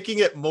 you're making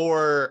it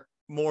more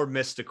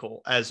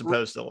mystical as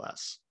opposed to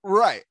less.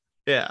 Right.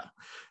 Yeah.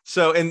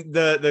 So, and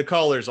the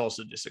callers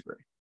also disagree.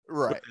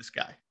 Right. With this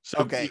guy. So,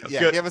 okay.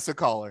 Yeah. Give us a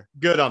caller.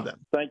 Good on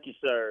them. Thank you,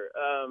 sir.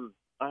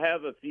 I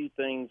have a few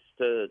things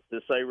to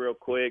say real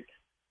quick.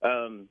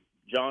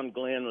 John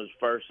Glenn was the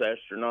first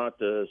astronaut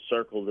to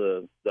circle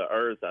the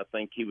Earth. I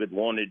think he would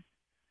wanted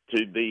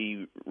to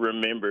be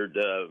remembered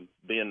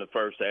being the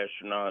first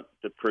astronaut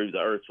to prove the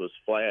Earth was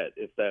flat,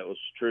 if that was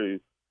true.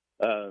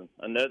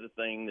 Another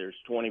thing, there's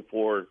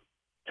 24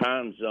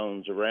 time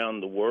zones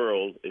around the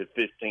world at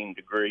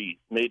 15-degree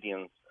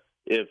medians.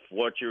 If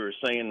what you were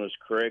saying was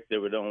correct,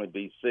 there would only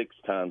be 6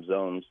 time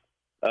zones.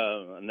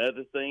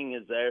 Another thing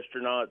is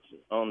astronauts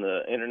on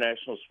the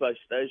International Space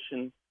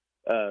Station.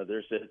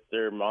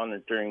 They're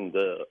monitoring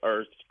the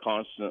Earth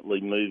constantly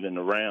moving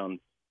around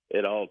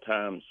at all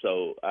times.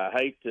 So I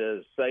hate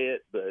to say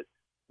it, but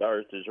the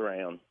Earth is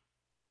round.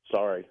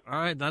 Sorry. All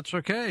right, that's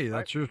okay.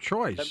 That's your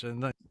choice.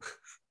 And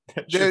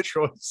that's your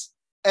choice.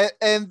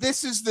 And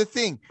this is the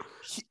thing,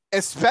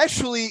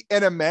 especially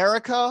in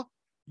America,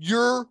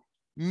 you're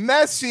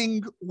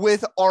messing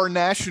with our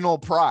national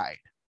pride.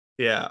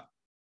 Yeah.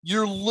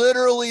 You're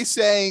literally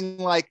saying,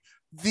 like,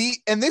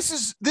 and this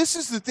is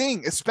the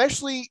thing,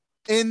 especially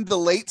in the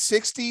late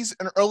 60s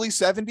and early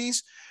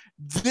 70s,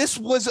 this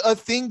was a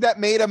thing that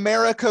made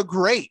America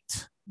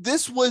great.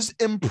 This was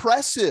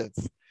impressive.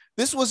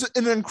 This was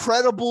an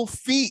incredible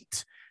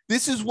feat.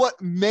 This is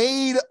what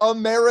made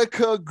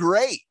America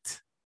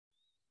great.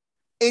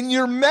 And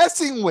you're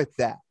messing with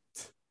that.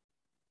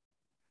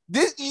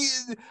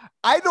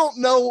 I don't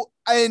know,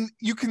 and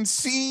you can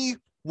see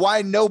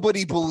why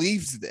nobody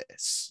believes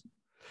this.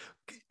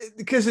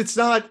 Because it's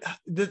not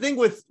the thing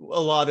with a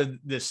lot of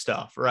this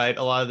stuff, right?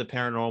 A lot of the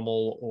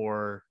paranormal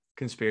or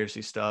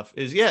conspiracy stuff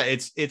is, yeah,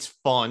 it's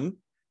fun,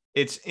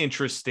 it's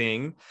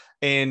interesting,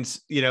 and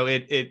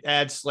it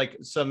adds like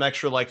some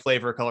extra like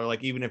flavor, color,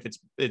 like even if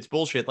it's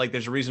bullshit, like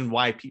there's a reason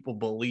why people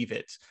believe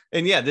it.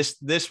 And yeah,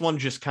 this one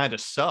just kind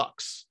of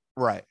sucks.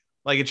 Right.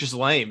 Like, it's just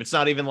lame. It's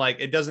not even like,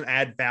 it doesn't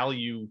add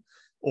value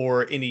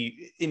or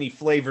any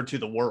flavor to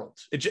the world.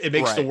 It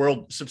makes the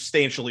world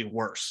substantially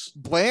worse.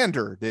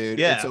 Blander, dude.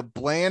 Yeah. It's a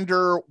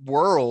blander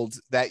world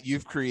that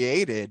you've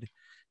created.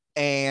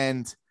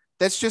 And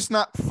That's just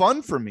not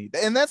fun for me.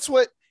 And that's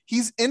what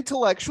he's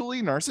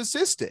intellectually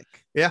narcissistic.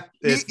 Yeah.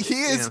 He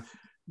is. Yeah.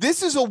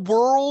 This is a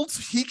world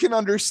he can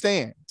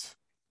understand,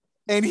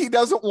 and he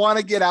doesn't want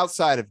to get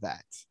outside of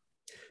that.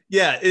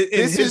 Yeah.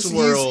 In his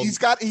world,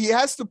 he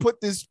has to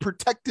put this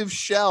protective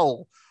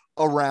shell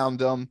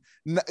around him,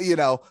 you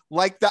know,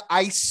 like the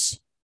ice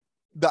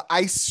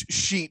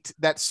sheet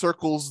that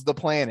circles the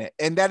planet.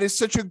 And that is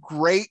such a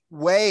great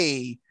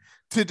way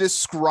to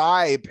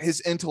describe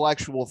his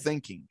intellectual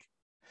thinking.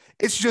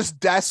 It's just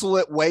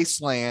desolate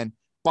wasteland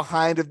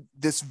behind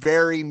this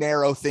very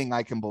narrow thing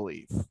I can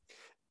believe.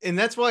 And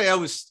that's why I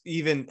was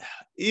even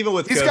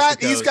with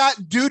he's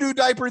got doo-doo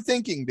diaper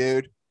thinking,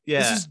 dude. Yeah.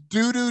 This is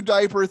doo-doo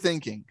diaper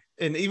thinking.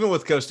 And even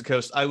with Coast to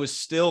Coast, I was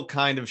still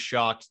kind of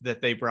shocked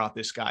that they brought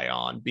this guy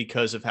on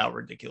because of how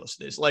ridiculous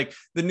it is. Like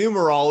the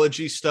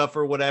numerology stuff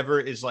or whatever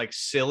is like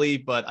silly,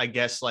 but I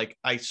guess like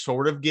I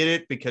sort of get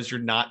it because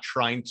you're not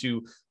trying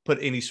to put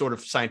any sort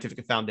of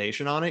scientific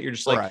foundation on it. You're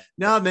just like,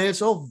 nah, man,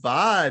 it's all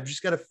vibe. You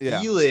just got to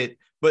feel it.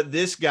 But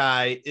this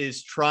guy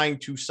is trying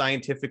to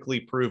scientifically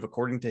prove,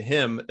 according to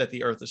him, that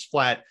the earth is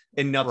flat,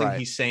 and nothing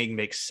he's saying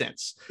makes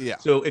sense. Yeah.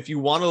 So if you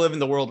want to live in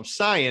the world of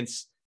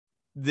science,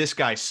 this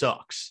guy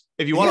sucks.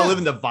 If you want to live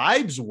in the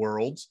vibes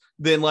world,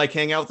 then like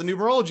hang out with the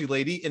numerology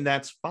lady, and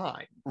that's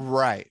fine.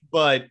 Right.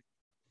 But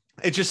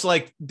it's just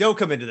like, don't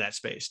come into that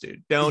space,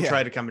 dude. Don't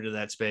try to come into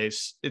that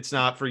space. It's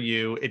not for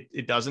you.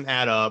 It doesn't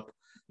add up.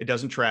 It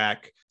doesn't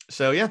track.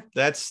 So yeah,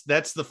 that's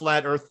the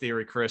flat earth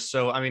theory, Chris.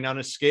 So, I mean, on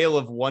a scale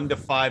of 1 to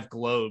 5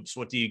 globes,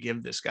 what do you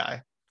give this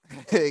guy?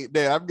 Hey,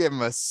 dude, I'm giving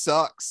him a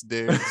sucks,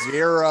 dude.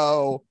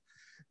 0.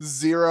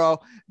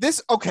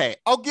 Okay,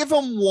 I'll give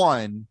him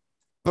 1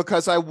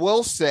 because I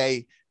will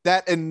say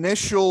that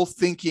initial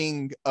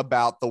thinking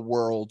about the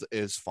world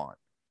is fun.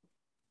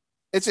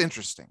 It's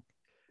interesting.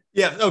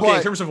 Yeah. Okay. But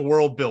in terms of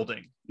world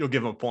building, you'll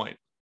give him a point.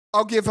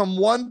 I'll give him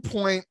 1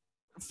 point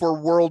for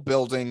world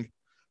building,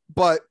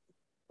 but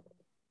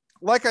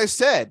like I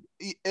said,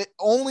 it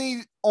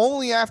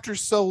only after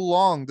so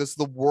long does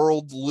the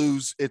world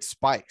lose its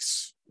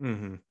spice.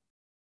 Mm-hmm.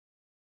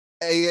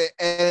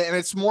 And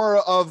it's more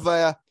of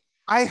a,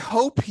 I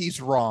hope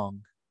he's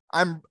wrong.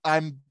 I'm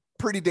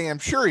pretty damn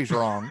sure he's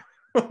wrong.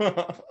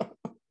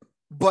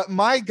 But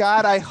my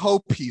God, I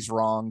hope he's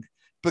wrong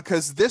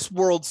because this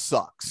world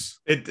sucks.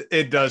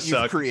 It does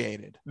suck.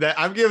 Created that.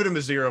 I'm giving him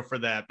a 0 for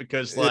that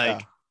because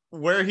like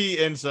where he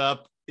ends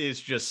up is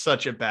just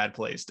such a bad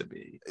place to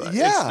be. But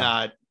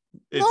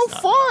it's no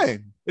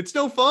fun. It's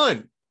no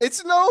fun.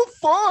 It's no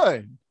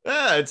fun.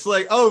 Yeah, it's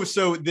like, oh,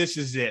 so this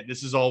is it.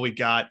 This is all we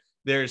got.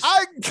 There's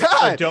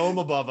a dome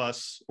above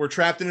us. We're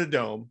trapped in a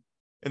dome.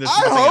 And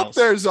I hope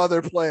there's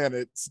other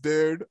planets,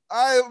 dude.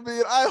 I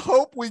mean, I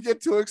hope we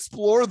get to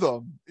explore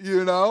them,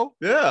 you know?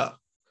 Yeah.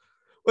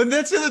 And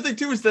that's the other thing,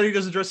 too, is that he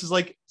does address is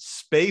like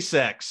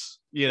SpaceX,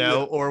 you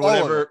know, or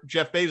whatever.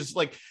 Jeff Bezos,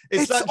 like,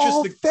 it's not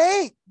all just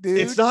fake, dude.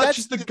 It's not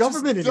just the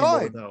government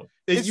anymore, though.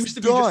 It used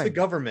to be just the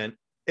government,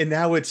 and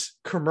now it's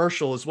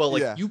commercial as well.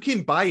 Like, you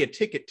can buy a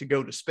ticket to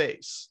go to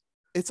space.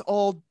 It's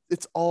all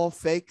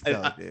fake,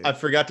 though, dude. I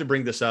forgot to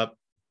bring this up.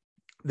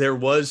 There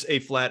was a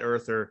flat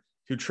earther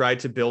who tried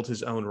to build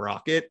his own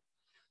rocket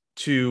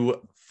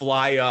to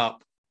fly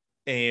up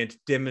and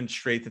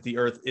demonstrate that the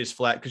earth is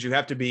flat, because you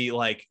have to be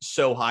like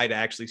so high to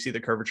actually see the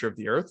curvature of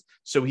the earth.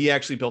 So he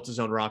actually built his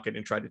own rocket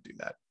and tried to do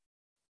that.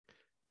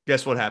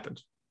 Guess what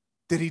happened?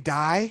 Did he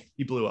die?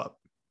 He blew up.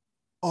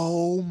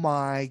 Oh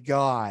my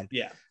God.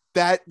 Yeah.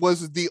 That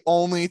was the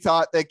only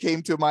thought that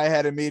came to my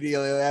head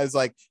immediately. I was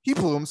like, he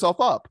blew himself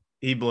up.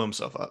 He blew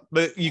himself up.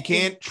 But you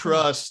can't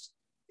trust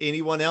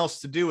anyone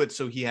else to do it,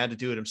 so he had to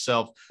do it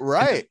himself.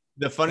 Right.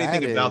 The funny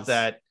thing about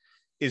that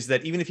is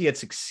that even if he had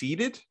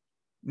succeeded,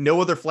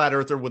 no other flat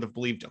earther would have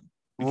believed him.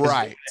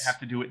 Right. They have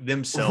to do it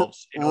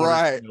themselves.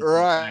 Right.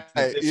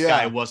 This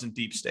guy wasn't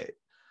deep state.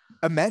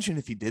 Imagine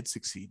if he did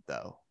succeed,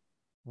 though.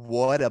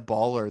 What a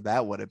baller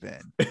that would have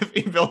been. If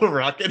he built a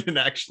rocket and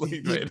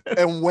actually made it.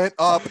 And went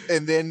up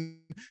and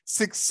then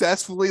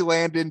successfully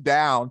landed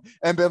down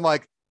and been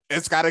like,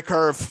 it's got a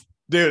curve.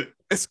 Dude.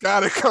 It's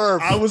got a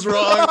curve. I was wrong.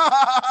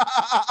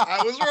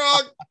 I was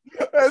wrong.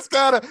 It's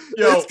got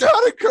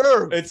a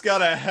curve. It's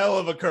got a hell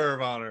of a curve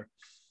on her.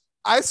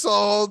 I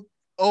saw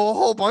a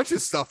whole bunch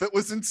of stuff. It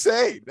was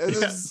insane.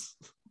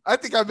 I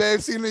think I may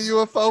have seen a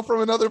UFO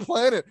from another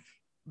planet.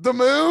 The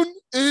moon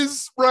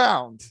is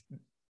round.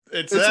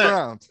 It's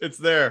round. It's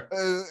there.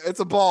 It's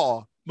a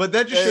ball. But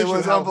that just shows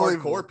you how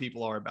hardcore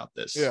people are about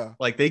this. Yeah.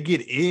 Like they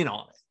get in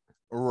on it.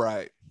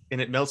 Right.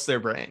 And it melts their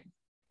brain.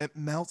 It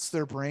melts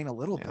their brain a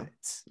little bit.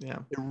 Yeah.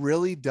 It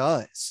really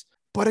does.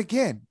 But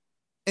again,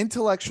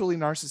 intellectually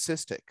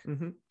narcissistic.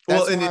 Mm-hmm.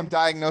 That's what I'm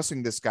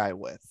diagnosing this guy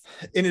with.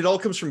 And it all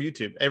comes from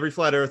YouTube. Every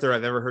flat earther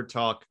I've ever heard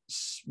talk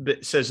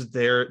says that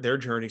their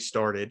journey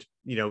started,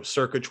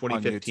 circa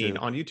 2015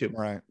 on YouTube.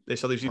 Right. They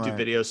saw these YouTube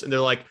videos and they're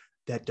like,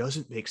 that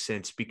doesn't make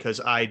sense because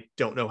I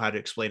don't know how to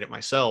explain it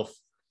myself.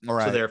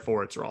 Right. So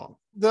therefore it's wrong.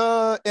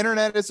 The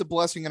internet is a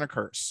blessing and a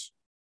curse.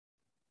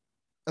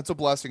 That's a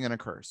blessing and a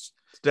curse.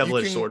 It's a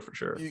double-edged sword for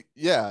sure.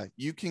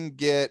 You can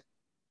get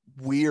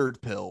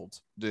weird pilled,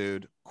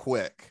 dude,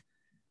 quick.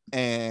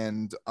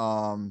 And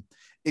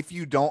if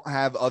you don't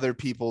have other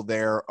people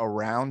there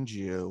around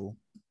you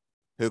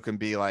who can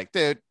be like,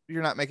 dude,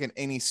 you're not making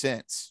any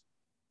sense.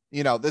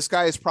 You know, this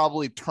guy is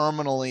probably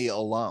terminally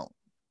alone.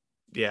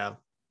 Yeah.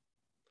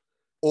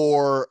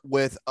 Or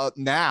with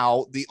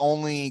now the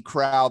only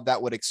crowd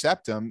that would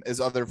accept him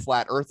is other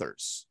flat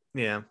earthers.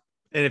 Yeah.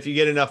 And if you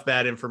get enough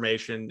bad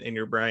information in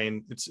your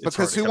brain, it's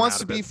because who wants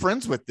to be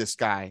friends with this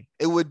guy?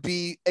 It would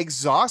be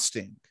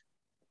exhausting.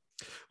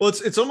 Well,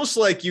 it's almost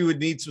like you would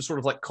need some sort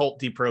of like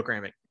cult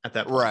deprogramming at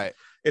that point. Right.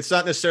 It's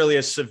not necessarily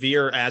as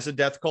severe as a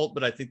death cult,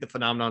 but I think the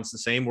phenomenon's the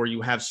same, where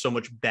you have so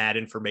much bad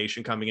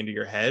information coming into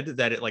your head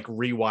that it like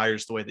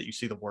rewires the way that you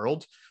see the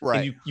world.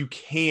 Right. And you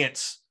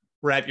can't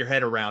wrap your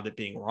head around it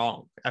being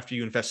wrong after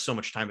you invest so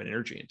much time and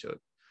energy into it.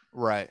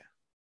 Right.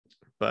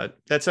 But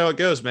that's how it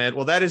goes, man.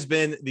 Well, that has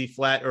been the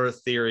flat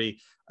earth theory.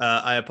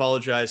 I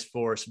apologize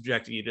for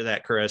subjecting you to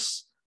that,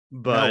 Chris,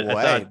 but no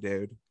way,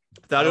 dude.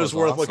 Thought it was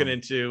worth looking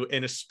into.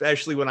 And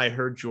especially when I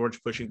heard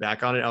George pushing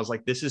back on it, I was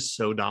like, this is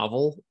so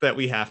novel that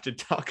we have to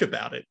talk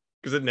about it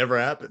because it never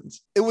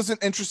happens. It was an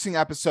interesting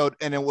episode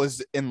and it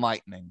was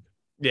enlightening.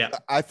 Yeah.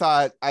 I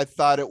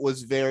thought it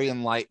was very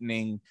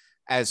enlightening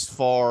as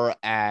far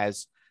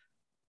as,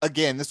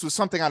 again, this was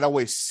something I'd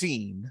always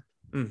seen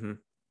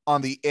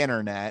on the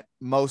internet,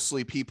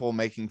 mostly people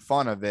making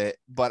fun of it,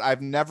 but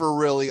I've never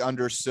really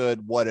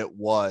understood what it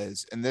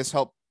was. And this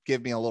helped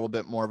give me a little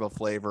bit more of a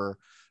flavor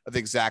of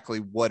exactly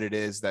what it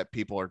is that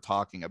people are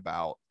talking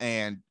about.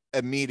 And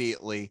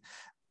immediately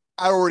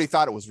I already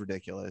thought it was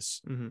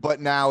ridiculous, but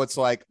now it's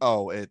like,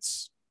 oh,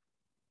 it's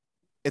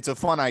a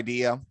fun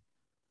idea.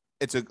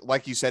 It's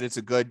like you said, it's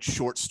a good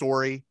short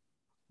story,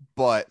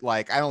 but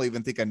like, I don't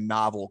even think a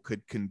novel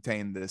could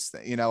contain this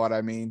thing. You know what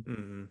I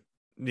mean?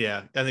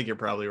 Yeah, I think you're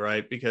probably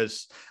right,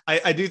 because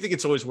I do think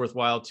it's always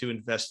worthwhile to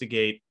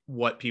investigate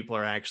what people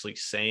are actually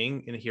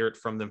saying and hear it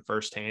from them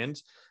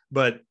firsthand.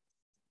 But,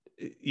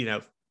 you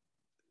know,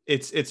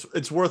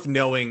 it's worth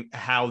knowing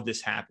how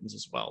this happens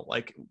as well.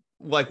 Like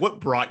what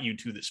brought you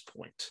to this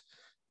point,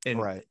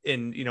 and right.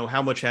 And, you know,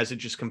 how much has it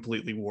just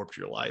completely warped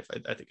your life?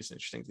 I think it's an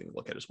interesting thing to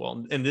look at as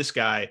well. And this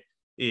guy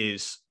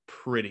is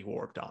pretty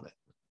warped on it.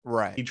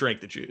 Right. He drank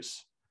the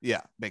juice.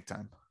 Yeah, big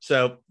time.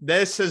 So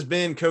this has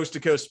been Coast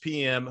to Coast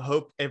PM.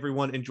 Hope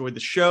everyone enjoyed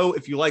the show.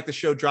 If you like the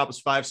show, drop us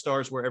 5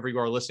 stars wherever you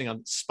are listening, on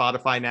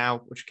Spotify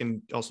now, which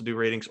can also do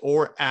ratings,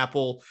 or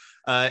Apple,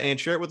 and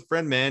share it with a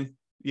friend, man.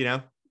 You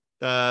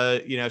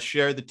know,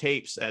 share the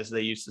tapes, as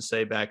they used to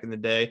say back in the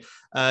day,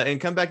 and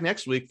come back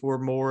next week for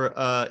more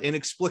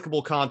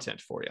inexplicable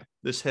content for you.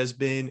 This has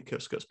been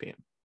Coast to Coast PM.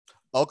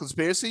 All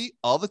conspiracy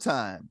all the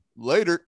time. Later.